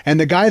 yep. and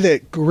the guy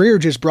that Greer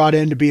just brought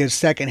in to be his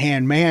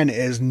second-hand man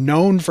is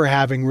known for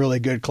having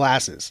really good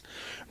classes,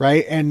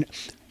 right? And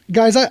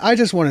guys, I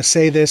just want to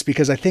say this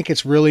because I think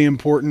it's really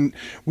important.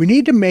 We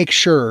need to make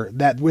sure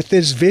that with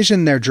this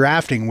vision they're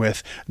drafting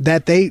with,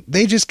 that they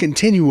just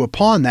continue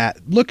upon that,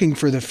 looking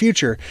for the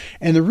future.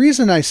 And the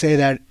reason I say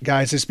that,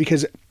 guys, is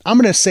because I'm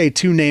going to say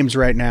 2 names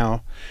right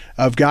now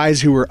of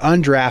guys who were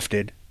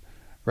undrafted,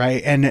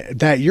 right? And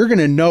that you're going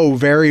to know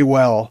very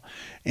well.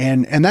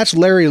 And that's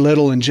Larry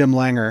Little and Jim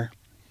Langer.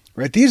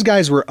 Right, these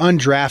guys were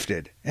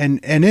undrafted, and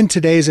in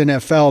today's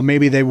NFL,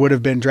 maybe they would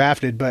have been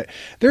drafted. But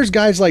there's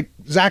guys like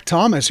Zach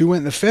Thomas who went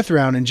in the 5th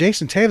round, and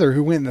Jason Taylor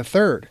who went in the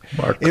 3rd.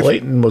 Mark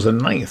Clayton was a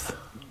 9th.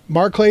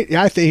 Mark Clayton,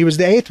 yeah, I think he was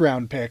the 8th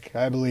round pick,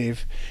 I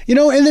believe. And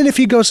then if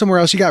you go somewhere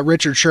else, you got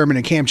Richard Sherman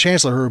and Cam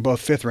Chancellor, who are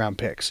both 5th round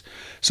picks.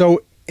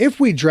 So if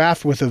we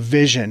draft with a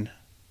vision,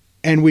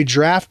 and we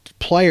draft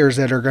players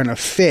that are going to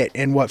fit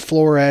in what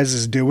Flores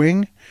is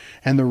doing,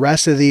 and the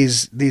rest of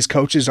these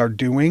coaches are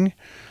doing,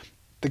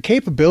 the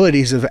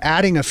capabilities of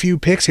adding a few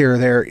picks here or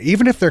there,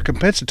 even if they're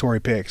compensatory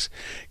picks,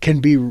 can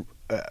be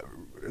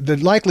the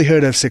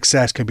likelihood of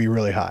success can be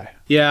really high.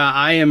 Yeah,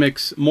 I am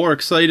more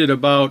excited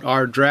about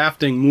our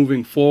drafting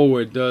moving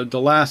forward.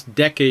 The last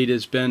decade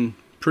has been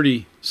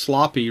pretty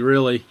sloppy,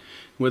 really,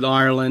 with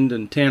Ireland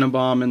and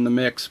Tannenbaum in the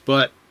mix.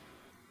 But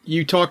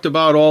you talked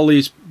about all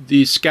these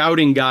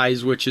scouting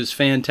guys, which is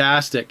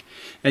fantastic.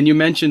 And you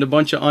mentioned a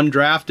bunch of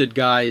undrafted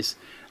guys.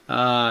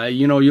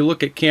 You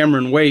look at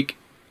Cameron Wake.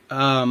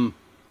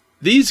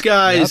 These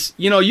guys,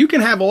 Yep. You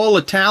can have all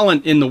the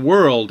talent in the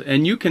world,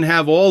 and you can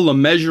have all the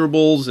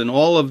measurables and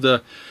all of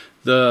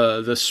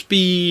the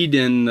speed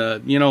and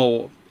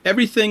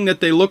everything that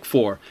they look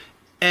for.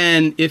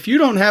 And if you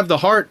don't have the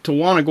heart to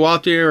want to go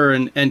out there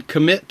and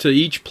commit to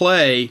each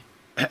play,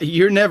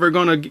 you're never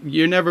gonna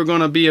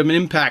be an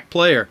impact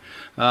player.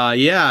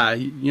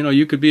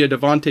 You could be a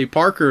Devontae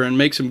Parker and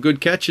make some good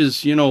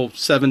catches,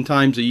 7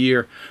 times a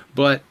year,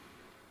 but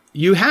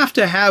you have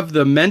to have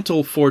the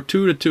mental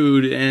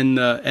fortitude and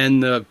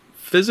the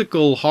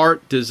physical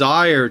heart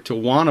desire to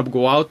want to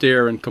go out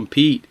there and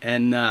compete.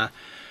 And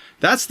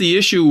that's the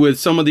issue with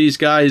some of these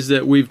guys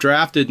that we've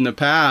drafted in the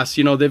past.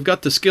 They've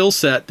got the skill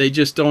set, they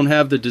just don't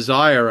have the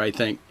desire, I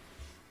think.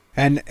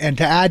 And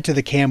to add to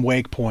the Cam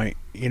Wake point,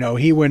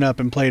 he went up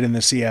and played in the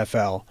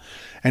CFL.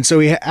 And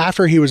so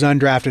after he was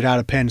undrafted out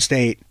of Penn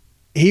State,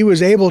 he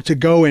was able to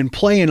go and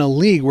play in a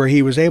league where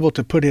he was able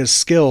to put his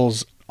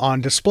skills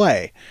on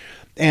display.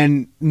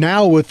 And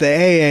now with the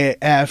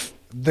AAF,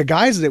 the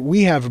guys that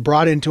we have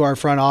brought into our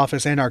front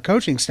office and our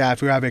coaching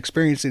staff who have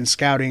experience in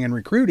scouting and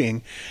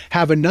recruiting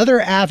have another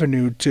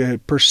avenue to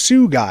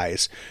pursue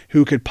guys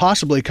who could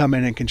possibly come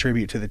in and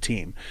contribute to the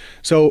team.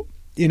 So,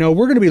 we're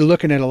going to be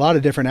looking at a lot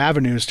of different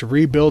avenues to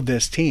rebuild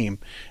this team.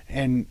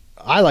 And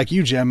I, like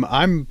you, Jim,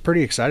 I'm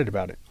pretty excited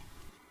about it.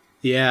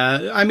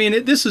 Yeah, I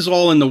mean, this is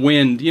all in the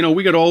wind.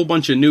 We got a whole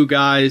bunch of new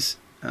guys,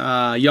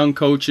 young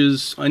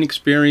coaches,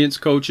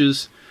 inexperienced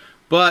coaches.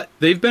 But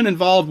they've been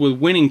involved with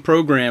winning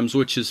programs,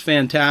 which is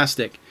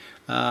fantastic.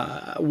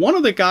 One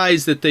of the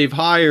guys that they've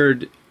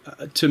hired,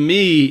 to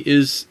me,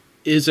 is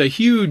a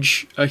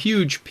huge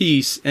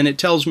piece, and it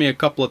tells me a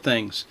couple of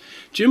things.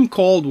 Jim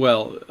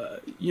Caldwell,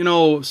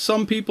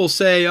 some people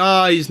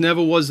say, he's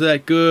never was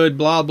that good,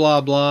 blah,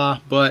 blah, blah.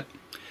 But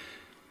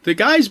the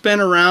guy's been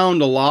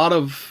around a lot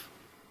of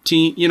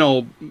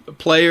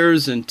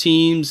players and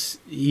teams.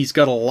 He's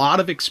got a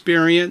lot of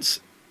experience.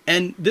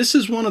 And this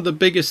is one of the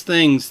biggest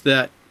things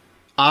that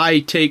I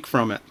take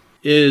from it,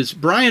 is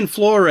Brian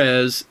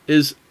Flores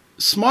is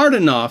smart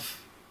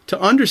enough to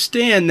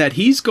understand that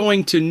he's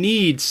going to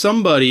need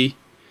somebody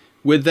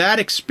with that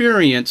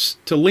experience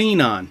to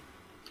lean on.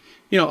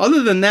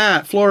 Other than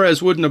that,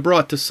 Flores wouldn't have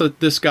brought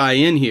this guy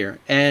in here.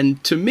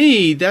 And to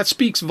me, that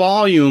speaks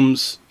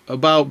volumes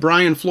about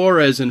Brian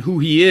Flores and who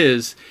he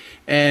is.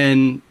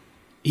 And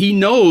he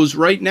knows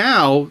right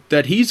now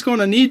that he's going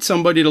to need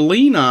somebody to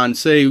lean on,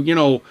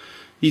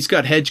 he's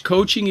got head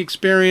coaching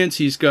experience.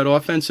 He's got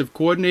offensive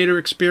coordinator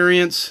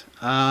experience.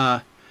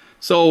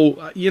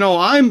 So,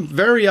 I'm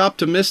very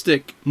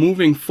optimistic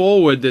moving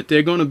forward that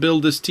they're going to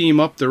build this team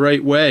up the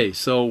right way.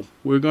 So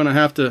we're going to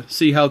have to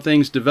see how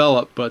things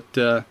develop.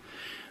 But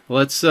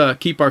let's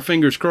keep our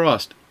fingers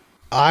crossed.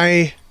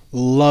 I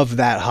love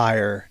that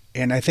hire.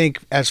 And I think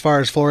as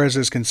far as Flores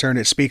is concerned,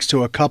 it speaks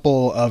to a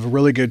couple of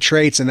really good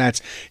traits, and that's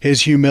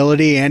his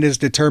humility and his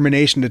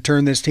determination to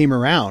turn this team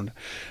around.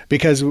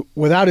 Because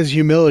without his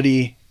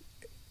humility,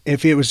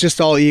 if it was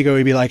just all ego,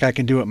 he'd be like, I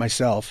can do it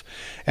myself.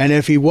 And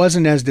if he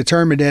wasn't as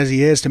determined as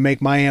he is to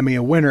make Miami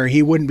a winner,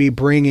 he wouldn't be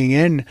bringing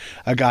in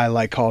a guy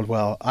like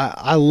Caldwell.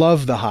 I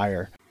love the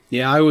hire.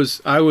 Yeah, I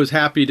was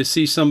happy to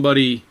see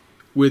somebody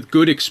with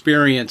good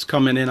experience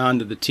coming in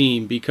onto the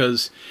team,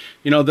 because,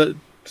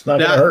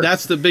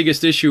 that's the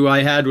biggest issue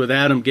I had with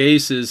Adam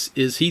Gase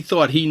is he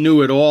thought he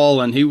knew it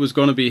all and he was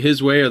going to be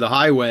his way or the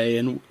highway,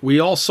 and we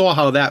all saw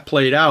how that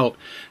played out.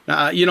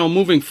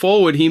 Moving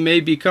forward, he may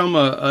become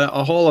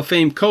a Hall of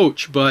Fame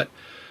coach, but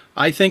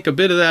I think a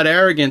bit of that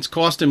arrogance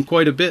cost him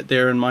quite a bit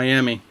there in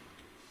Miami.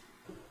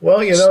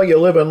 Well, you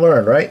live and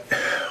learn, right?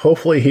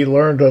 Hopefully he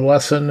learned a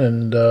lesson,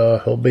 and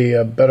he'll be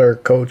a better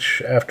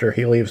coach after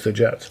he leaves the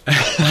Jets.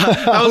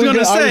 I was going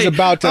to say,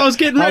 I was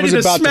getting ready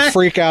to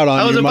freak out on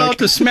you, I was about Mike.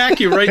 to smack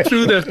you right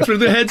through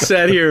the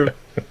headset here.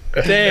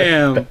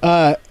 Damn.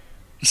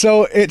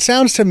 So it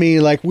sounds to me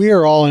like we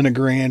are all in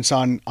agreement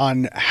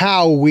on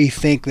how we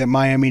think that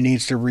Miami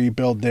needs to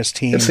rebuild this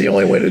team. It's the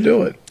only way to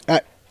do it.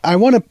 I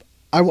want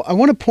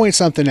to point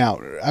something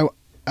out. I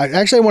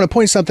want to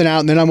point something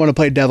out, and then I want to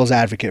play devil's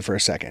advocate for a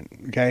second.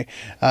 Okay,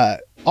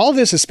 all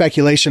this is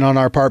speculation on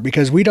our part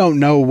because we don't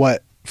know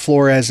what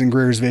Flores and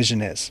Greer's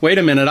vision is. Wait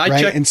a minute,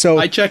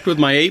 I checked with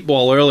my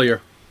 8-ball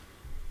earlier.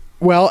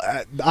 Well,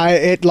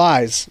 it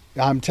lies.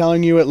 I'm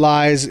telling you, it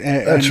lies.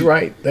 That's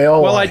right. They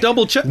all lie. I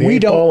double checked. We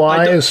don't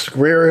lies.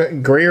 Greer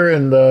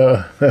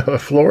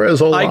and Flores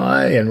will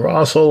lie, and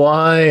Ross will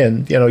lie,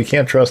 and you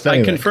can't trust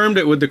anything. I confirmed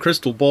it with the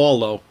crystal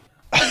ball, though.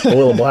 a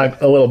little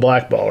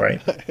black ball,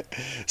 right?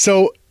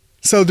 So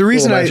the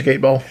reason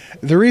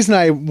the reason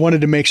I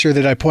wanted to make sure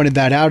that I pointed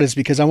that out is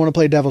because I want to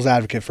play devil's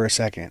advocate for a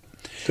second.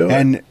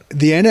 And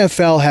the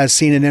NFL has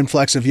seen an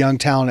influx of young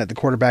talent at the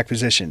quarterback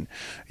position.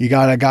 You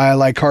got a guy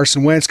like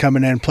Carson Wentz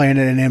coming in playing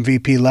at an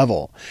MVP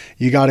level.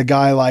 You got a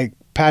guy like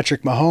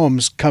Patrick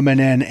Mahomes coming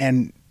in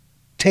and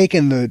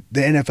taking the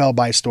NFL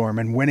by storm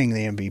and winning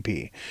the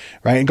MVP,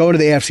 right? And going to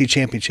the AFC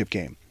Championship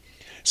game.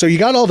 So you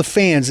got all the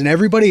fans and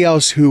everybody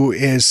else who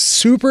is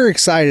super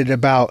excited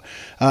about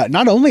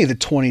not only the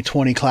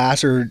 2020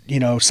 class or,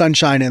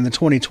 sunshine in the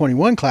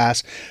 2021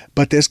 class,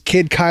 but this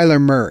kid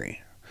Kyler Murray.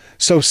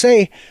 So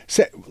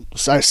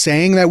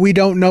saying that we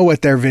don't know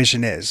what their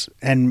vision is,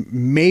 and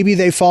maybe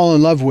they fall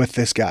in love with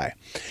this guy.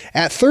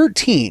 At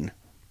 13,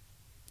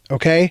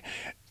 okay,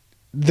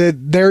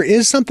 there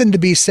is something to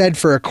be said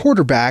for a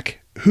quarterback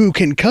who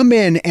can come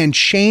in and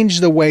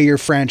change the way your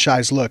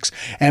franchise looks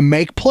and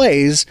make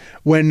plays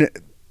when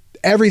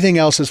everything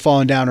else has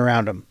fallen down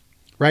around him,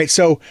 right?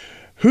 So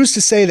who's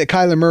to say that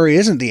Kyler Murray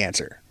isn't the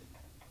answer?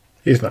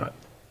 He's not.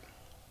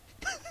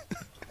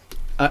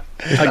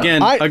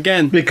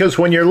 Again. Because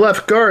when your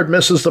left guard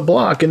misses the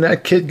block and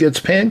that kid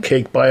gets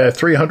pancaked by a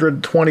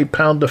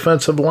 320-pound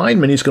defensive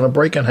lineman, he's going to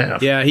break in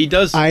half. Yeah, he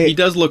does. He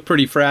does look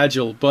pretty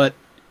fragile. But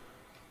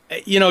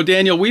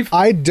Daniel,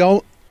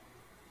 Go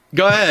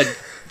ahead.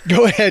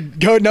 Go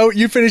ahead. No,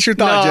 you finish your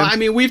thought, Jim. I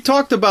mean, we've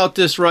talked about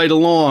this right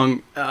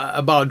along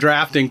about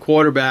drafting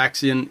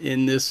quarterbacks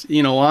in this,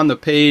 on the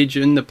page,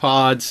 in the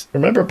pods.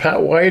 Remember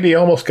Pat White? He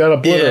almost got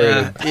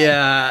obliterated.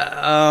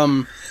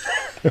 Yeah.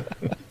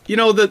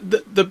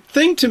 The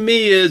thing to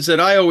me is that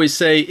I always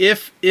say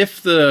if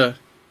the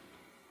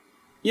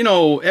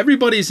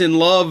everybody's in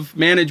love,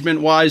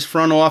 management-wise,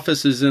 front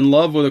office is in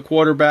love with a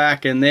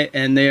quarterback, and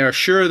they are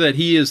sure that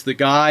he is the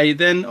guy,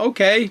 then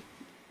okay,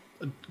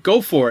 go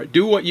for it.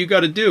 Do what you got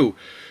to do.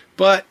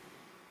 But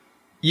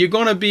you're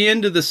going to be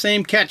into the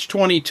same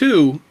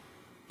catch-22,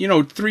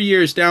 3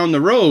 years down the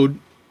road.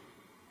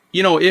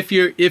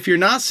 If you're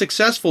not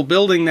successful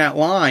building that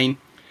line,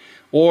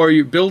 or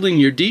you're building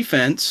your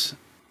defense,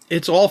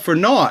 it's all for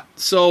naught.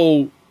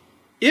 So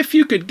if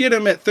you could get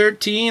him at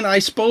 13, I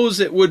suppose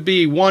it would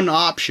be one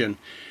option.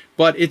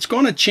 But it's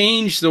going to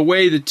change the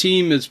way the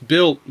team is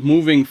built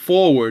moving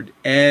forward.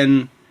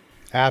 And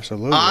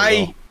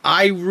absolutely,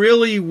 I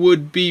really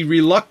would be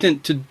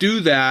reluctant to do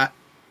that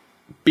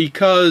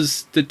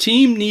because the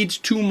team needs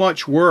too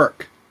much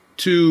work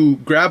to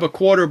grab a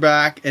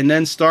quarterback and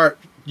then start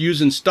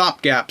using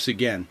stopgaps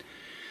again.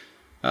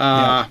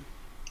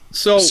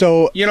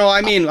 So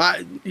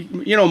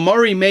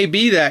Murray may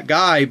be that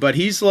guy, but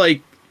he's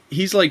like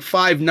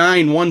 5'9",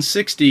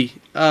 160.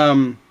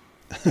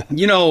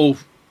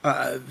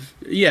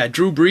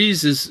 Drew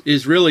Brees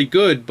is really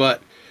good,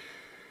 but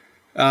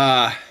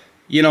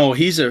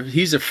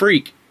he's a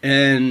freak,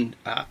 and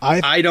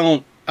I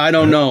don't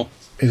know.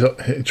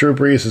 Drew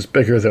Brees is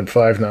bigger than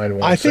 5'9",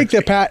 160.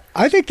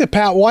 I think the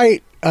Pat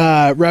White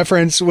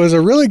reference was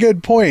a really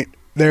good point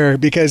there,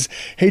 because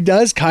he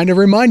does kind of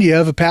remind you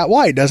of a Pat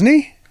White, doesn't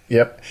he?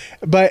 Yep.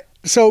 But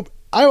so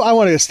I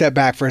wanted to step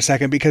back for a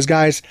second because,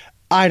 guys,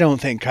 I don't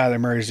think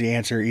Kyler Murray is the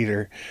answer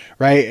either,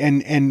 right?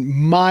 And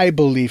my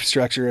belief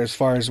structure as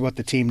far as what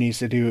the team needs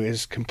to do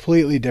is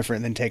completely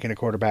different than taking a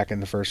quarterback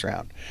in the first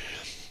round.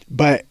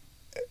 But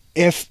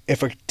if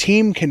a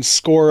team can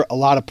score a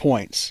lot of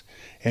points,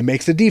 it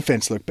makes the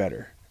defense look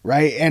better,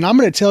 right? And I'm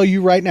going to tell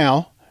you right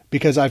now,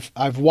 because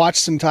I've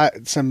watched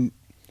some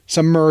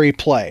Murray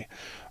play,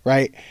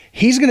 right?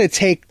 He's going to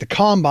take the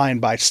combine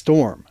by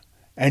storm.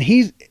 And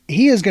he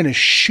is going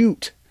to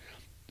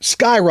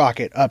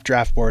skyrocket up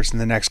draft boards in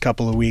the next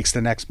couple of weeks,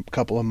 the next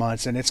couple of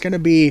months. And it's going to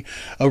be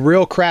a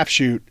real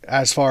crapshoot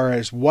as far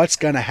as what's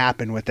going to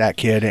happen with that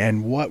kid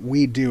and what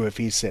we do if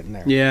he's sitting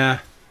there. Yeah.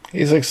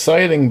 He's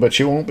exciting, but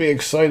you won't be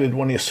excited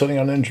when he's sitting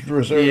on injured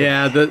reserve.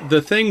 Yeah,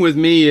 the thing with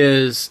me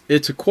is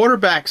it's a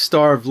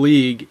quarterback-starved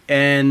league,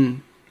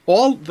 and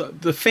all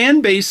the fan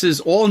bases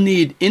all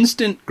need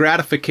instant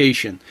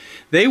gratification.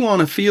 They want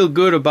to feel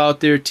good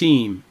about their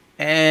team.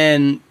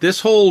 And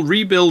this whole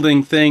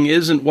rebuilding thing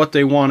isn't what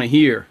they want to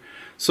hear.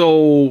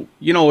 So,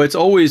 it's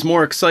always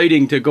more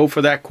exciting to go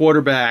for that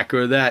quarterback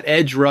or that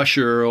edge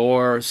rusher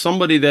or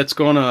somebody that's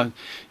going to,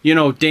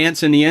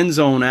 dance in the end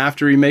zone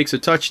after he makes a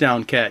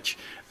touchdown catch.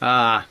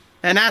 And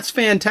that's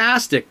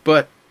fantastic.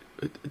 But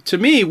to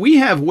me, we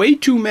have way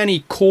too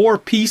many core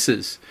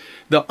pieces.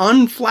 The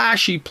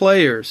unflashy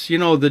players,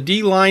 the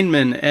D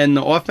linemen and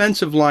the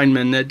offensive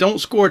linemen that don't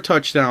score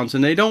touchdowns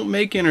and they don't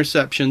make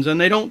interceptions and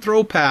they don't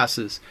throw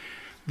passes.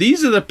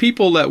 These are the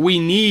people that we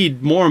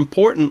need, more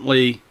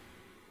importantly,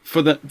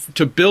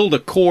 to build a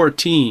core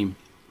team.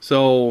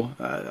 So,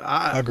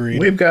 agreed.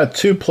 We've got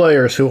two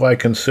players who I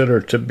consider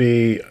to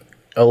be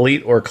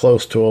elite or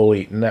close to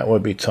elite, and that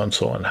would be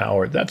Tunsil and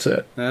Howard. That's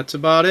it. That's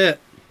about it.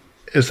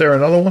 Is there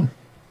another one?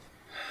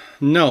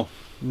 No.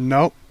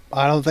 Nope.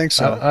 I don't think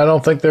so. I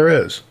don't think there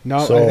is. No,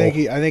 so, I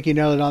think he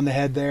nailed it on the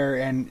head there.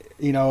 And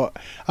I want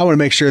to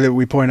make sure that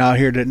we point out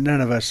here that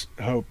none of us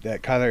hope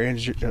that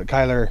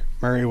Kyler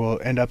Murray will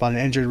end up on the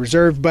injured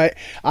reserve, but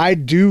I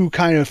do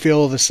kind of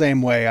feel the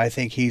same way. I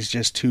think he's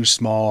just too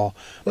small.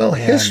 Well,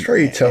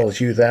 history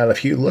tells you that.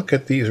 If you look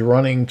at these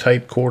running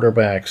type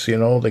quarterbacks,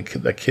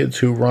 the kids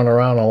who run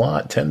around a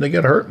lot tend to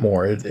get hurt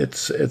more.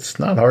 It's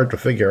not hard to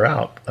figure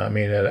out. I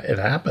mean, it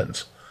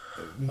happens.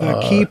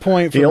 The key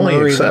point for the only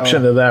Murray,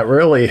 exception to that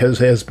really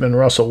has been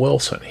Russell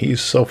Wilson.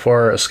 He's so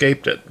far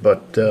escaped it,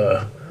 but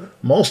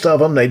most of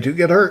them, they do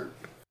get hurt.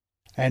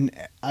 And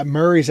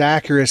Murray's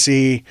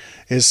accuracy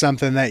is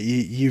something that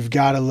you've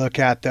got to look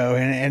at, though,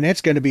 and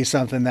it's going to be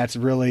something that's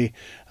really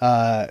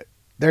they're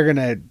going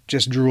to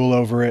just drool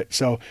over it.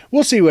 So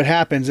we'll see what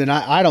happens, and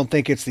I don't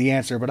think it's the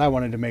answer, but I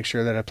wanted to make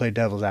sure that I played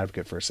devil's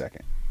advocate for a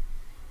second.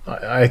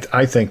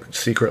 I think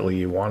secretly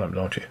you want him,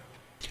 don't you?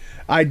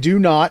 I do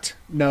not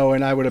know,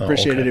 and I would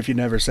appreciate it if you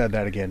never said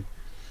that again.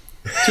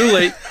 Too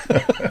late.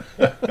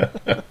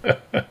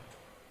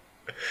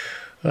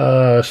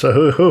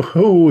 So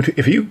who,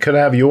 if you could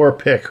have your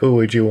pick, who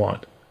would you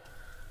want?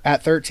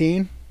 At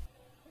 13?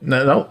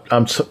 No,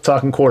 I'm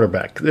talking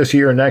quarterback. This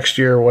year, next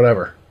year,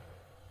 whatever.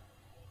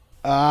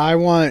 I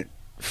want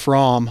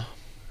Fromm.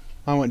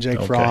 I want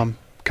Jake Fromm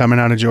coming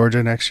out of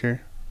Georgia next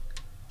year.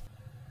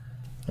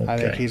 Okay. I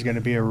think he's going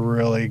to be a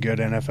really good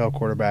NFL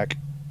quarterback.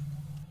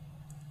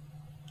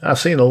 I've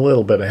seen a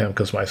little bit of him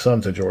because my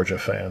son's a Georgia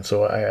fan,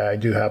 so I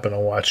do happen to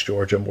watch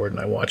Georgia more than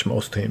I watch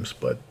most teams.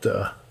 But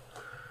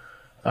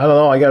I don't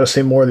know. I got to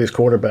see more of these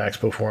quarterbacks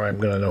before I'm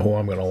going to know who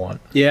I'm going to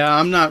want. Yeah,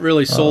 I'm not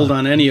really sold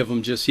on any of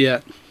them just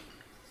yet.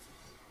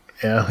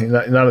 Yeah,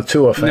 you're not a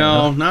Tua fan.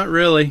 No, huh? not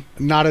really.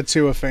 Not a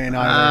Tua fan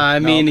either.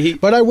 No.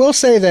 But I will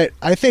say that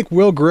I think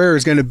Will Grier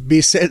is going to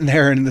be sitting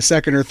there in the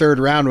second or third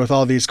round with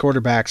all these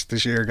quarterbacks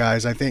this year,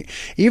 guys. I think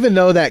even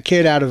though that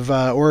kid out of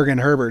Oregon,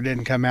 Herbert,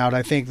 didn't come out,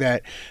 I think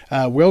that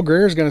Will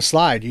Grier is going to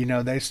slide. You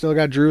know, they still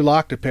got Drew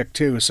Lock to pick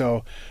too,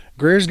 so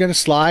Grier's going to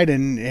slide,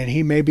 and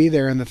he may be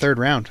there in the third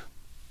round.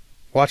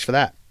 Watch for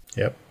that.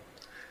 Yep.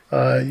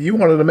 You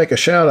wanted to make a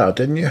shout out,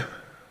 didn't you,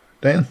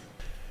 Dan?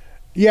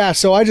 Yeah,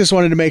 so I just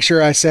wanted to make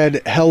sure I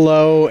said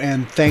hello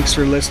and thanks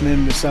for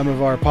listening to some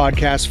of our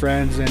podcast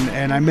friends.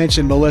 And I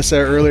mentioned Melissa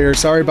earlier.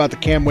 Sorry about the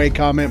Cam Wade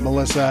comment,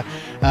 Melissa.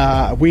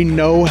 We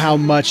know how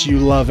much you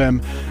love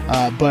him,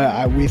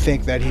 but we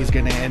think that he's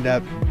going to end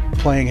up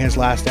playing his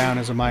last down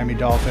as a Miami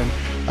Dolphin.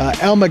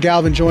 Elma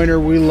Galvin Joyner,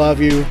 we love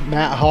you.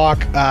 Matt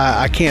Hawk,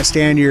 I can't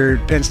stand your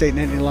Penn State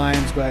Nittany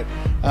Lions, but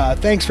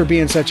thanks for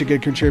being such a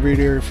good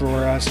contributor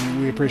for us,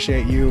 and we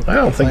appreciate you. I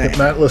don't think that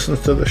Matt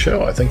listens to the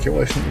show. I think you're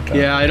wasting your time.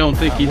 Yeah, I don't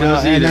think he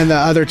does either. And then the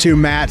other two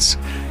Matts,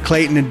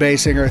 Clayton and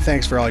Basinger,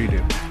 thanks for all you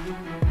do.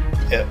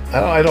 Yeah,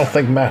 I don't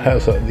think Matt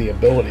has the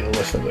ability to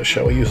listen to the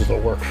show. He uses a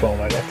work phone.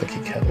 I don't think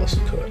he can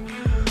listen to it.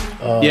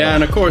 Yeah,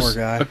 and of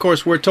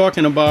course, we're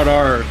talking about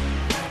our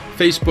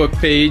Facebook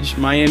page,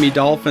 Miami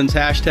Dolphins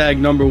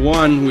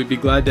 #1. We'd be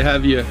glad to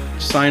have you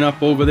sign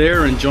up over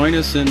there and join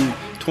us in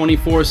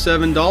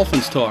 24/7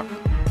 Dolphins talk.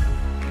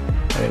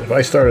 I mean, if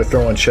I started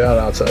throwing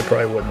shout-outs, I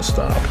probably wouldn't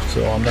stop,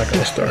 so I'm not going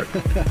to start.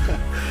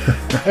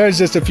 There's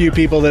just a few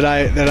people that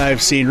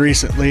I've seen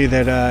recently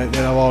that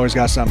have always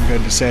got something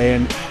good to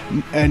say,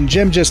 and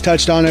Jim just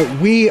touched on it.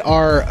 We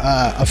are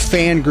a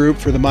fan group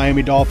for the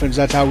Miami Dolphins.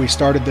 That's how we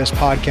started this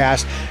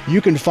podcast.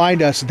 You can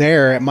find us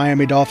there at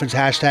Miami Dolphins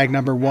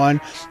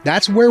 #1.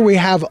 That's where we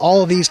have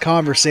all of these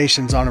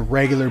conversations on a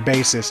regular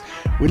basis.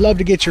 We'd love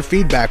to get your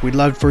feedback. We'd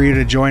love for you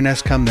to join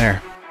us. Come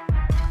there.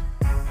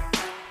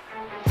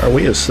 Are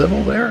we as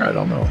civil there? I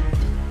don't know.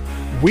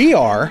 We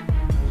are.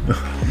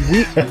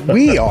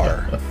 We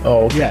are.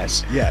 Oh, okay.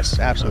 Yes,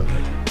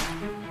 absolutely.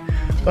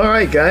 All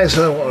right, guys.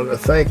 I want to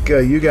thank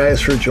you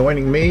guys for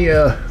joining me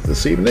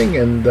this evening,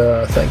 and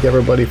thank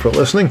everybody for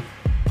listening.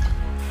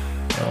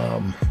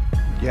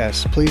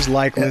 Yes, please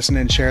listen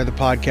and share the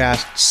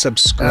podcast.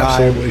 Subscribe.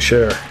 Absolutely,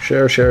 share.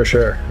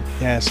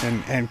 Yes,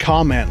 and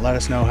comment. Let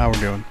us know how we're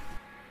doing.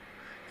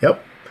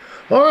 Yep.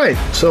 All right,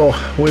 so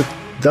we've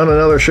done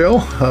another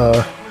show.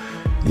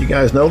 You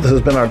guys know this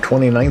has been our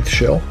 29th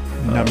show.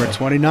 Number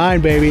 29,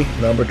 baby.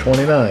 Number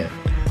 29.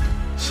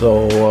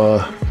 So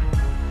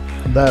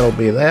that'll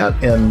be that.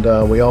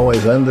 And we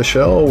always end the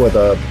show with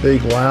a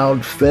big,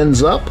 loud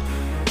fins up.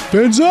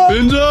 Fins up!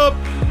 Fins up!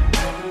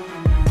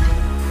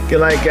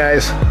 Good night,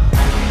 guys.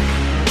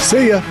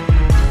 See ya.